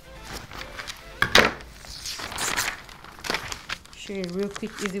 Show you a real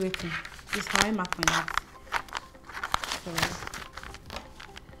quick, easy way to. This is how I mark my darts. So,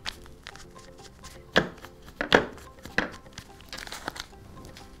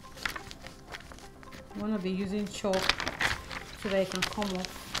 I'm gonna be using chalk so that it can come off.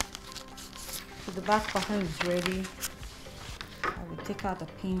 So the back pattern is ready. I will take out the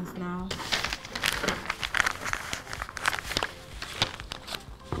pins now.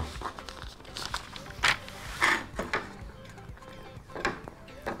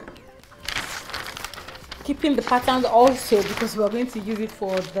 Keeping the patterns also because we're going to use it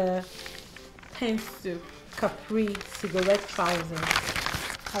for the pens too. capri cigarette trousers,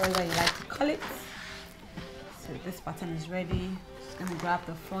 however you like to call it. So this pattern is ready. Just gonna grab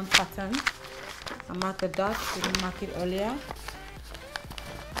the front pattern and mark the dots. We didn't mark it earlier.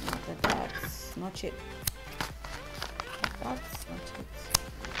 Mark the dots, notch it. Dots, notch it.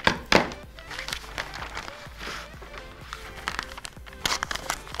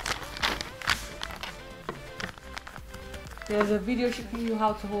 There's a video showing you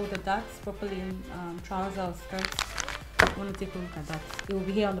how to hold the dots properly in trouser or skirts. I want to take a look at that. It will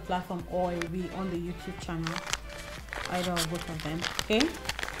be here on the platform or it will be on the YouTube channel. Either or both of them. Okay.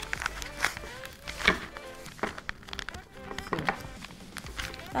 So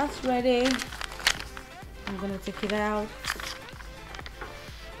that's ready. I'm gonna take it out.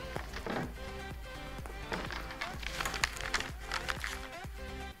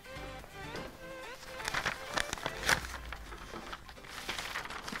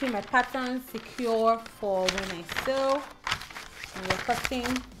 Keeping my pattern secure for when I sew. And we're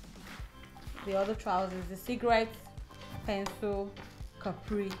cutting the other trousers, the cigarette, pencil,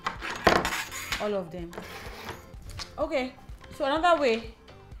 capri, all of them. Okay, so another way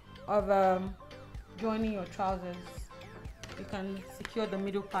of joining your trousers, you can secure the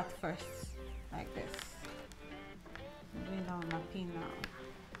middle part first, like this. I'm doing that on my pin now.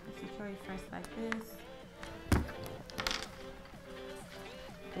 Secure it first like this.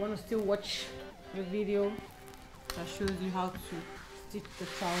 You want to still watch the video that shows you how to stitch the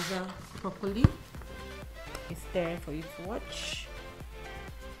trouser properly. It's there for you to watch.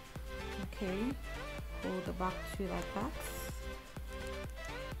 Okay, hold the back two like that.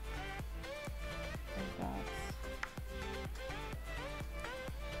 Like that.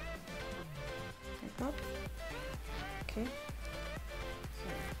 Like that. Okay. So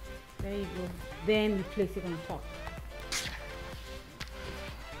there you go. Then you place it on top.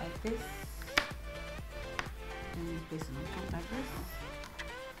 Like this, and you place it on top like this.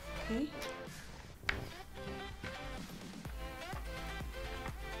 Okay.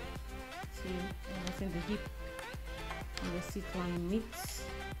 See, everything the hip and the seat line meets.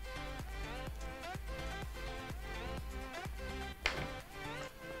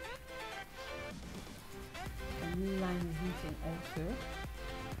 The knee line is meeting also.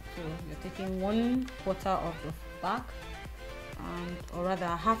 So you're taking 1/4 of the back, and or rather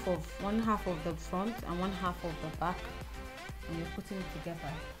one half of the front and 1/2 of the back, and you're putting it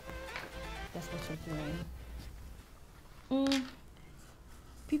together. That's what you're doing.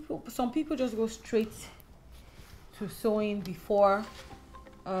 Some people just go straight to sewing before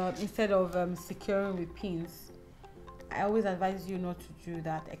instead of securing with pins. I always advise you not to do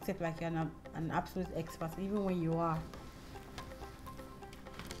that, except like you're an absolute expert. Even when you are,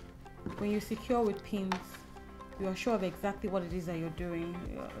 when you secure with pins, you are sure of exactly what it is that you're doing.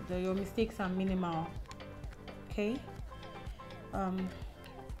 Your mistakes are minimal. Okay.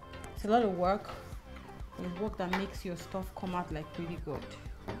 It's a lot of work. It's work that makes your stuff come out like pretty good.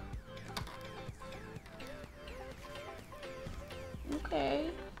 Okay.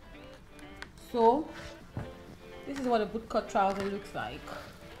 So this is what a bootcut trouser looks like.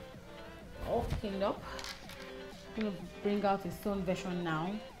 All cleaned up. I'm gonna bring out a sewn version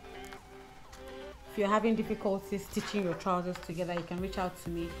now. If you're having difficulty stitching your trousers together, you can reach out to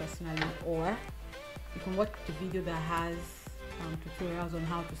me personally, or you can watch the video that has tutorials on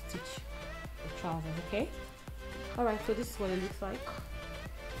how to stitch the trousers. Okay. All right. So this is what it looks like,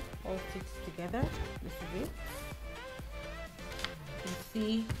 all stitched together. This is it. You can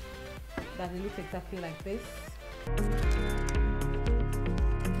see that it looks exactly like this.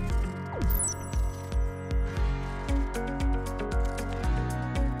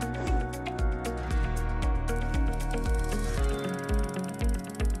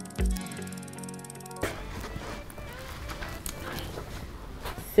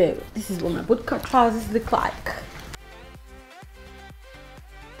 So this is what my bootcut trousers look like.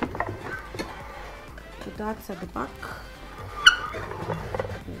 The dots at the back,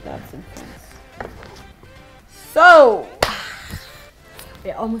 the dots in front. So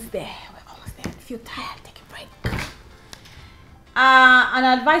we're almost there. We're almost there. If you're tired, take a break. And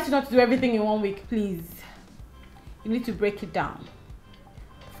I advise you not to do everything in 1 week, please. You need to break it down.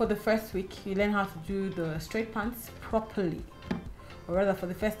 For the first week, you learn how to do the straight pants properly. Or rather, for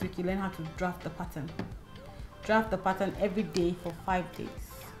the first week, you learn how to draft the pattern. Draft the pattern every day for 5 days.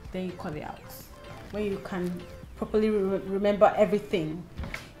 Then you cut it out. When you can properly remember everything,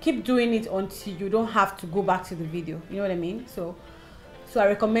 keep doing it until you don't have to go back to the video. You know what I mean? So I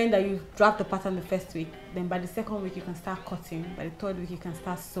recommend that you draft the pattern the first week. Then by the second week, you can start cutting. By the third week, you can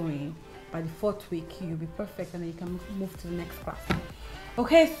start sewing. By the fourth week, you'll be perfect, and then you can move to the next class.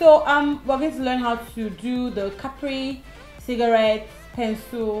 Okay, so we're going to learn how to do the capri, cigarette,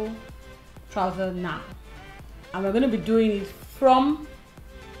 pencil, trouser now, and we're going to be doing it from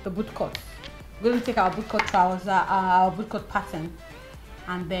the bootcut. We're going to take our bootcut trouser, our bootcut pattern,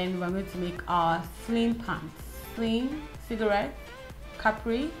 and then we're going to make our sling pants. Sling, cigarette,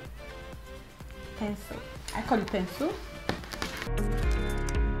 capri, pencil. I call it pencil.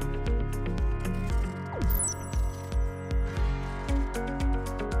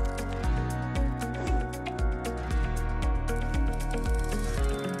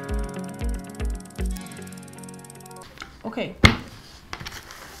 Okay,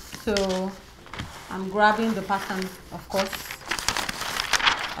 so I'm grabbing the pattern, of course,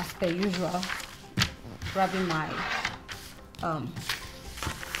 as per usual, grabbing my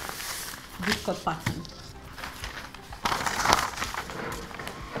bootcut pattern.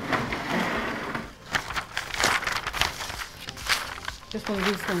 Just want to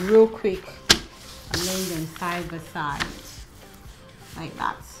do this one real quick and laying them side by side like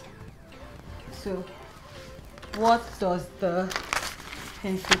that. So what does the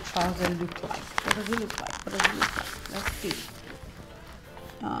pencil trouser look like? What does it look like? What does it look like? Let's see.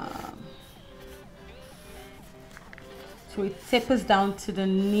 So it tapers down to the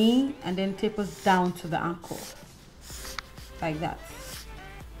knee and then tapers down to the ankle, like that.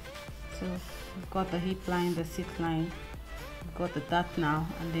 So you've got the hip line, the sit line, you've got the dart now,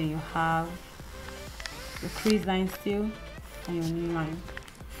 and then you have the crease line still and your knee line.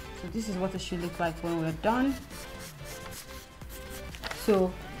 So this is what it should look like when we're done.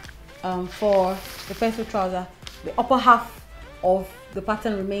 So for the pencil trouser, the upper half of the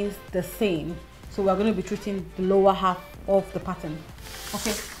pattern remains the same. So we're going to be treating the lower half of the pattern.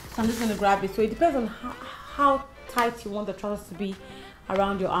 Okay, so I'm just going to grab it. So it depends on how tight you want the trousers to be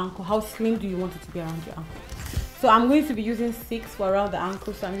around your ankle. How slim do you want it to be around your ankle? So I'm going to be using 6 for around the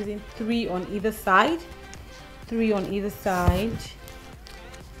ankle. So I'm using 3 on either side. 3 on either side.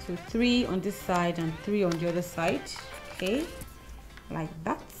 So 3 on this side and 3 on the other side. Okay, like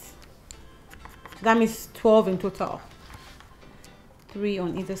that. So that means 12 in total. 3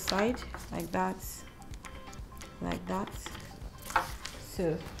 on either side, like that, like that.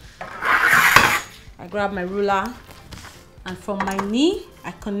 So I grab my ruler, and from my knee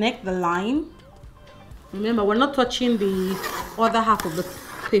I connect the line. Remember, we're not touching the other half of the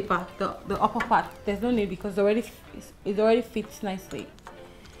paper, the upper part. There's no need because it already fits nicely.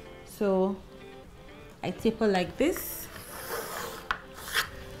 So I taper like this.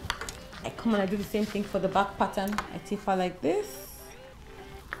 I come and I do the same thing for the back pattern. I taper like this.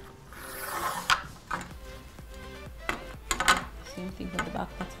 Same thing for the back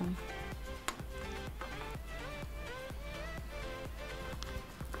pattern.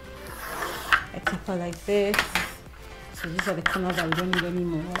 I taper like this. So these are the corners that we don't need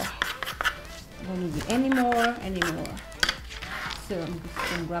anymore. We don't need it anymore. So I'm just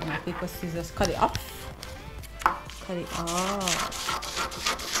gonna grab my paper scissors, cut it off. Cut it off.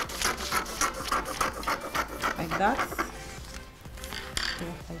 Like that.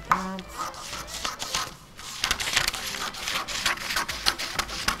 Just like that.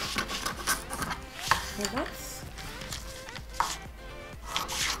 Like that.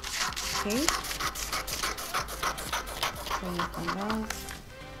 Okay. Turn it on that.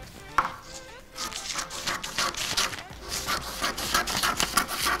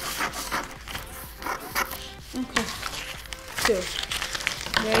 Okay. So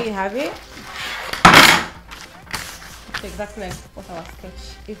there you have it. It's exactly like what our sketch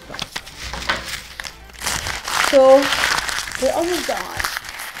is like. So we're almost done.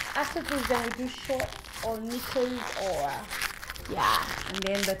 After this, then we do short or knickers or yeah, and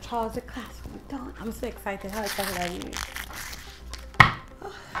then the trouser class will be done. I'm so excited. How excited are you?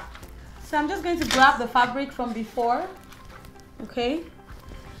 So I'm just going to grab the fabric from before, okay,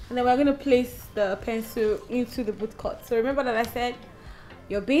 and then we're going to place the pencil into the boot cut. So remember that I said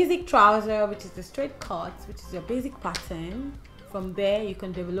your basic trouser, which is the straight cut, which is your basic pattern. From there you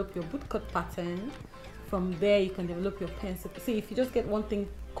can develop your boot cut pattern. From there you can develop your pencil. See, if you just get one thing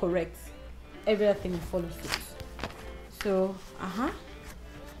correct, every other thing will follow suit. So I'm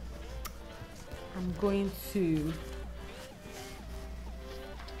going to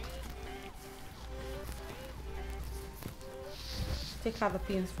take out the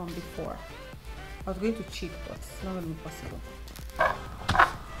pins from before. I was going to cheat, but it's not going to be possible.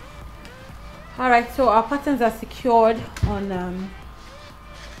 Alright, so our patterns are secured on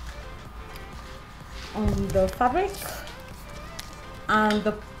the fabric, and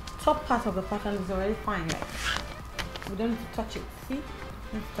the top part of the pattern is already fine. Like, we don't need to touch it. See,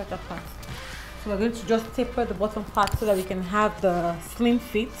 let's touch that part. So we're going to just taper the bottom part so that we can have the slim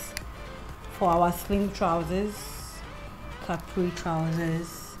fit for our slim trousers, capri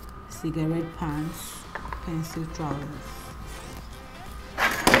trousers, cigarette pants, pencil trousers.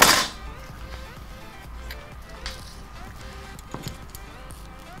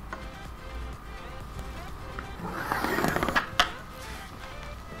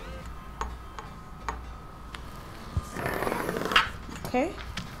 Okay.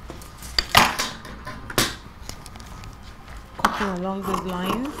 Cutting along those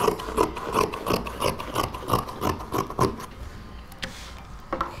lines.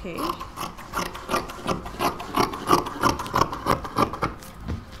 Okay.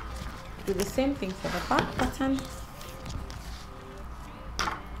 Do the same thing for the back pattern.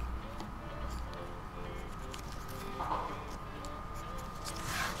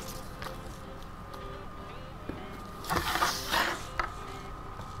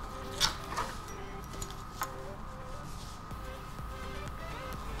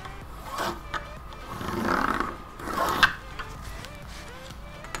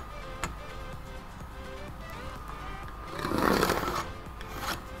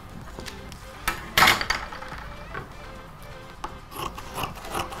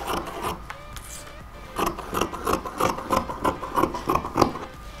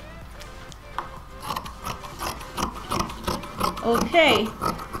 Okay,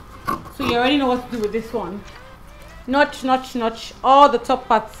 so you already know what to do with this one. Notch, notch, notch. All the top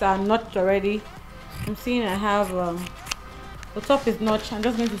parts are notched already. I'm seeing I have the top is notched. I'm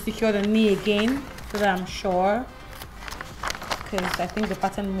just going to secure the knee again so that I'm sure, because I think the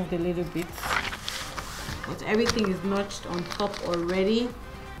pattern moved a little bit, but everything is notched on top already.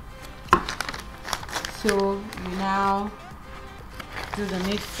 So you now do the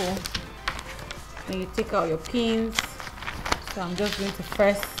needful. Then you take out your pins. So I'm just going to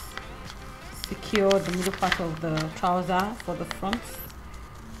first secure the middle part of the trouser for the front,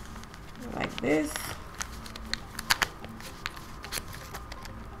 like this.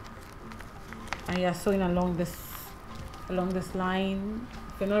 And you're sewing along this line.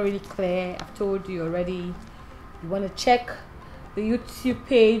 If you're not really clear, I've told you already. You want to check the YouTube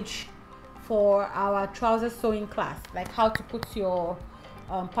page for our trouser sewing class, like how to put your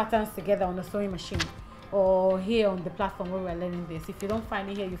patterns together on the sewing machine, or here on the platform where we're learning this. If you don't find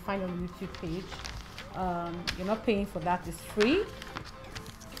it here, you find it on the YouTube page. You're not paying for that, it's free.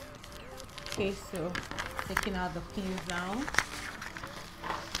 Okay, so taking out the pins now.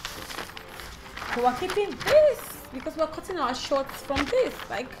 So we're keeping this because we're cutting our shorts from this.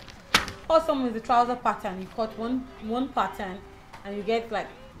 Like, awesome with the trouser pattern, you cut one pattern and you get like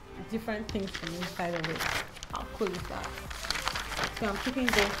different things from inside of it. How cool is that? So I'm keeping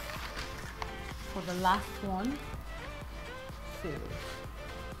this for the last one. So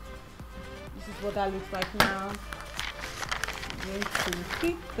this is what that looks like now. I'm going to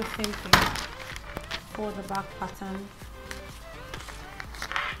repeat the same thing for the back pattern.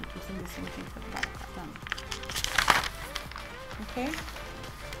 Repeating the same thing for the back pattern. Okay.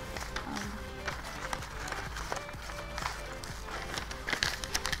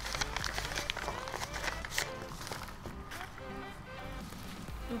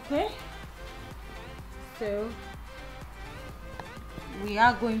 Okay. So we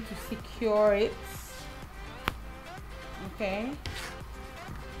are going to secure it. Okay.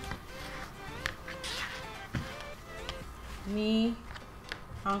 Knee,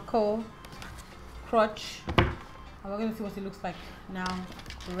 ankle, crotch. And we're going to see what it looks like now,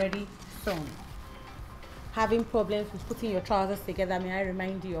 ready sewn. Having problems with putting your trousers together, may I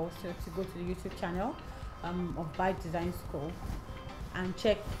remind you also to go to the YouTube channel of Byte Design School and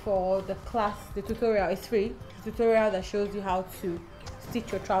check for the class. The tutorial is free. The tutorial that shows you how to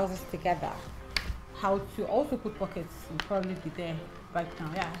stitch your trousers together, how to also put pockets. Will probably be there right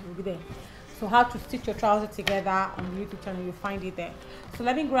now. Yeah, it will be there. So how to stitch your trousers together on the YouTube channel, you'll find it there. So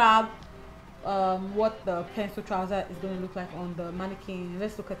let me grab what the pencil trouser is going to look like on the mannequin.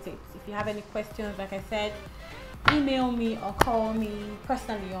 Let's look at it. If you have any questions, like I said, email me or call me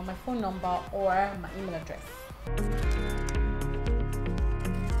personally on my phone number or my email address.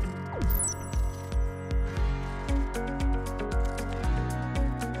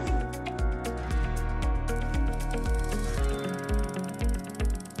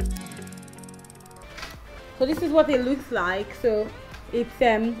 So this is what it looks like. So it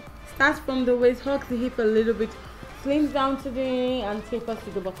starts from the waist, hugs the hip a little bit, slims down to the knee and tapers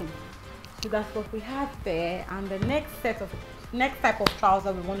to the bottom. So that's what we have there. And the next type of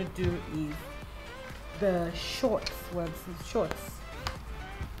trouser we want to do is the shorts. Well, this is shorts.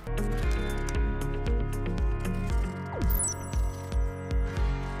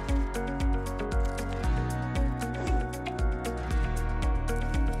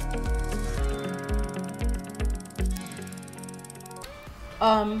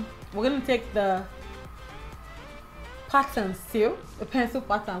 we're gonna take the pattern still, the pencil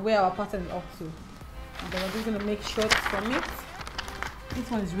pattern where our pattern is up to, and then we're just gonna make shorts from it. This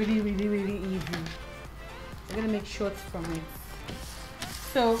one is really easy. We're gonna make shorts from it.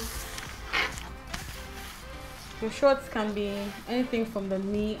 So your shorts can be anything from the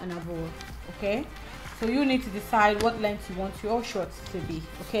knee and above, okay? So you need to decide what length you want your shorts to be,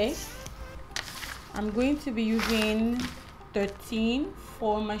 okay? I'm going to be using 13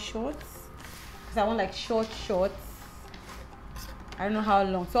 for my shorts because I want like shorts. I don't know how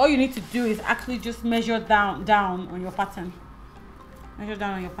long. So all you need to do is actually just measure down on your pattern. Measure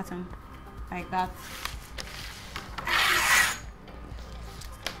down on your pattern like that.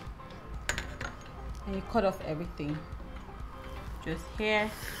 And you cut off everything. Just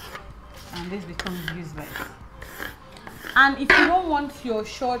here, and this becomes useless. And if you don't want your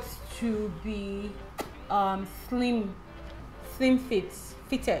shorts to be slim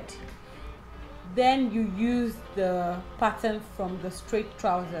fitted, then you use the pattern from the straight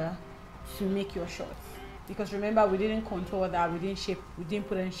trouser to make your shorts. Because remember, we didn't contour that, we didn't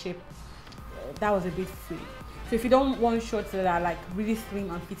put in shape. That was a bit free. So if you don't want shorts that are like really slim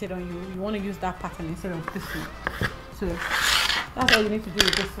and fitted on you, you want to use that pattern instead of this one. So that's all you need to do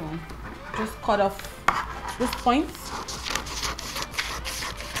with this one. Just cut off this point.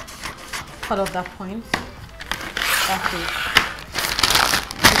 Cut off that point. That's it.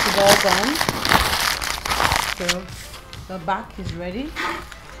 This is all done. So the back is ready.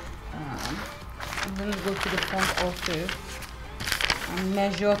 I'm going to go to the front also and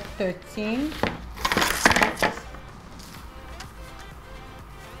measure 13.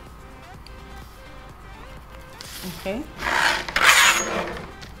 Okay.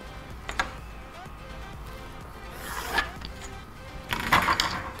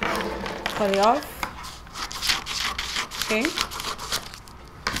 Cut it off. Okay.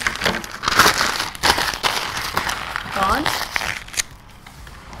 Done.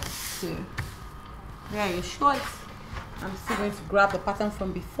 So, there are your shorts. I'm still going to grab the pattern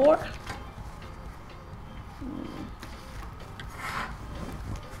from before.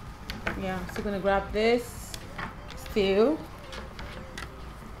 Yeah, I'm still going to grab this. Still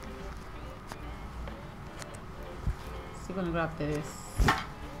gonna grab this.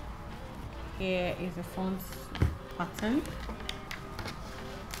 Here is the front pattern.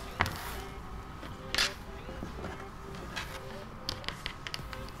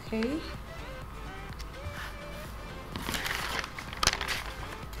 Okay.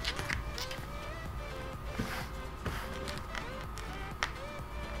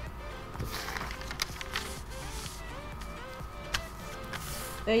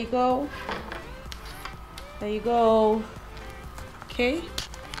 There you go. There you go. Okay.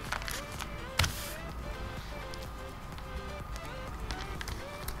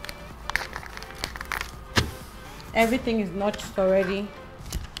 Everything is notched already.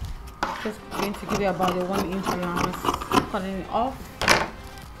 Just going to give you about a 1 inch allowance. Cutting it off.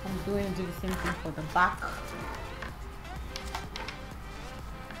 I'm going to do the same thing for the back.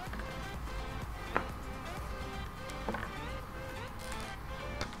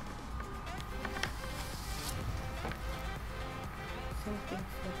 Same thing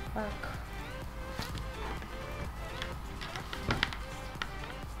for the back.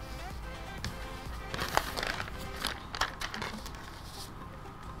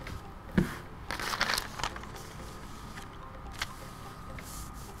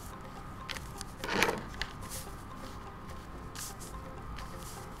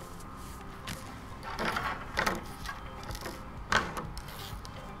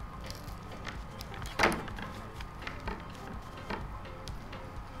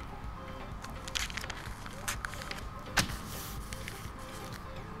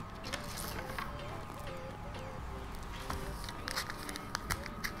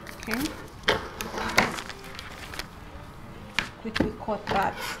 Okay. Quickly cut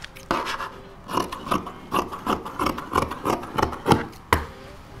that.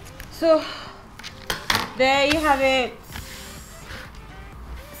 So there you have it.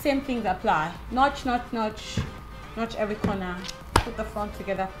 Same things apply. Notch, notch, notch, notch every corner. Put the front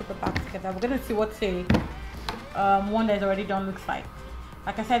together, put the back together. We're gonna see what a one that's already done looks like.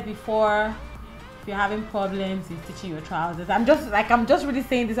 Like I said before, if you're having problems in stitching your trousers, I'm just really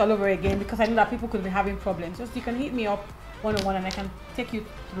saying this all over again because I know that people could be having problems. Just you can hit me up one-on-one and I can take you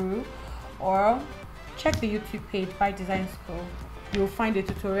through, or check the YouTube page by Design School. You'll find a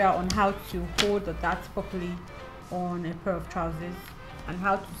tutorial on how to hold the darts properly on a pair of trousers, and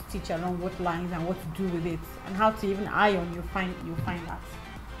how to stitch along what lines and what to do with it, and how to even iron. You'll find that.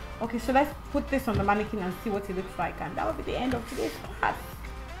 Okay, so let's put this on the mannequin and see what it looks like, and that will be the end of today's class.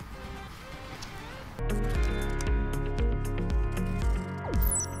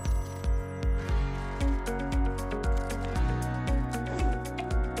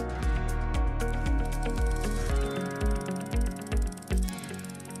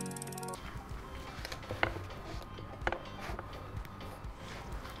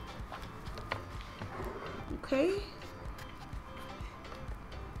 Okay.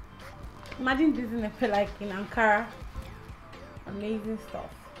 Imagine this in a like in Ankara. Amazing stuff.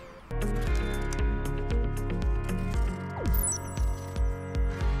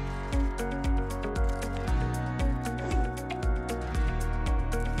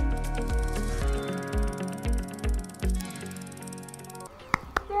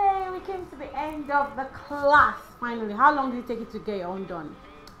 Yay, we came to the end of the class finally. How long did it take you to get your own done?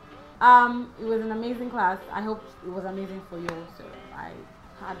 It was an amazing class. I hope it was amazing for you also. I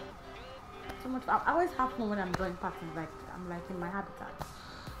had so much. I always have fun when I'm drawing patterns. Like I'm like in my habitat.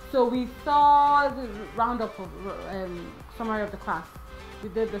 So we saw the roundup of summary of the class. We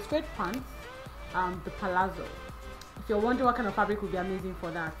did the straight pants, the palazzo. If you're wondering what kind of fabric would be amazing for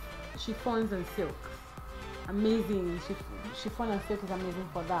that, chiffons and silk. Amazing. Chiffon and silk is amazing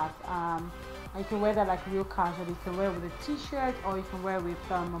for that. And you can wear that like real casual. You can wear it with a t-shirt, or you can wear it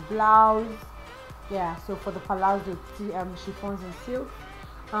with a blouse. Yeah. So for the palazzo, chiffons and silk.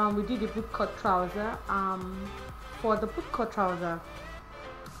 We did the bootcut trouser. For the bootcut trouser,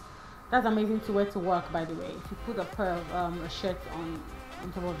 that's amazing to wear to work, by the way. If you put a pair of a shirt on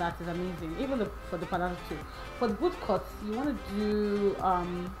top of that, is amazing. Even for the palazzo too. For the bootcut, you want to do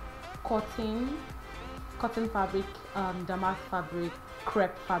cotton fabric, damask fabric,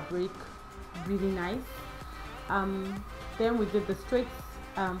 crepe fabric, really nice. Then we did the straight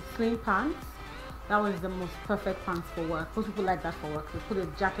slim pants. That one is the most perfect pants for work. Most people like that for work. They put a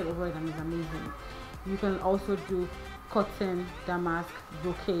jacket over it and it's amazing. You can also do cotton, damask,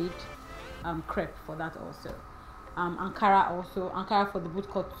 brocade, crepe for that also. Ankara for the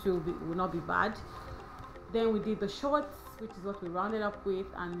bootcut too will not be bad. Then we did the shorts, which is what we rounded up with,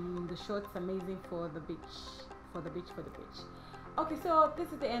 and the shorts amazing for the beach. Okay, so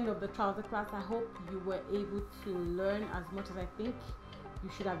this is the end of the trouser class. I hope you were able to learn as much as I think you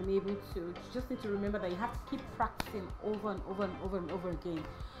should have been able to. You just need to remember that you have to keep practicing over and over and over and over again.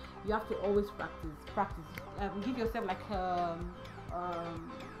 You have to always practice. Give yourself like a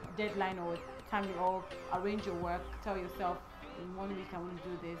deadline or time. You all arrange your work. Tell yourself in 1 week I want to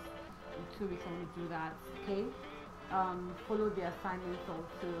do this, in 2 weeks I want to do that. Okay. Follow the assignments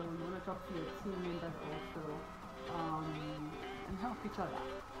also. You want to talk to your team members also, and help each other.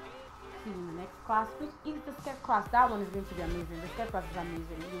 See you in the next class, which is the skirt class. That one is going to be amazing. The skirt class is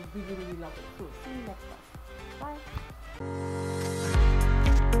amazing. You'll really love it. So see you next class. Bye.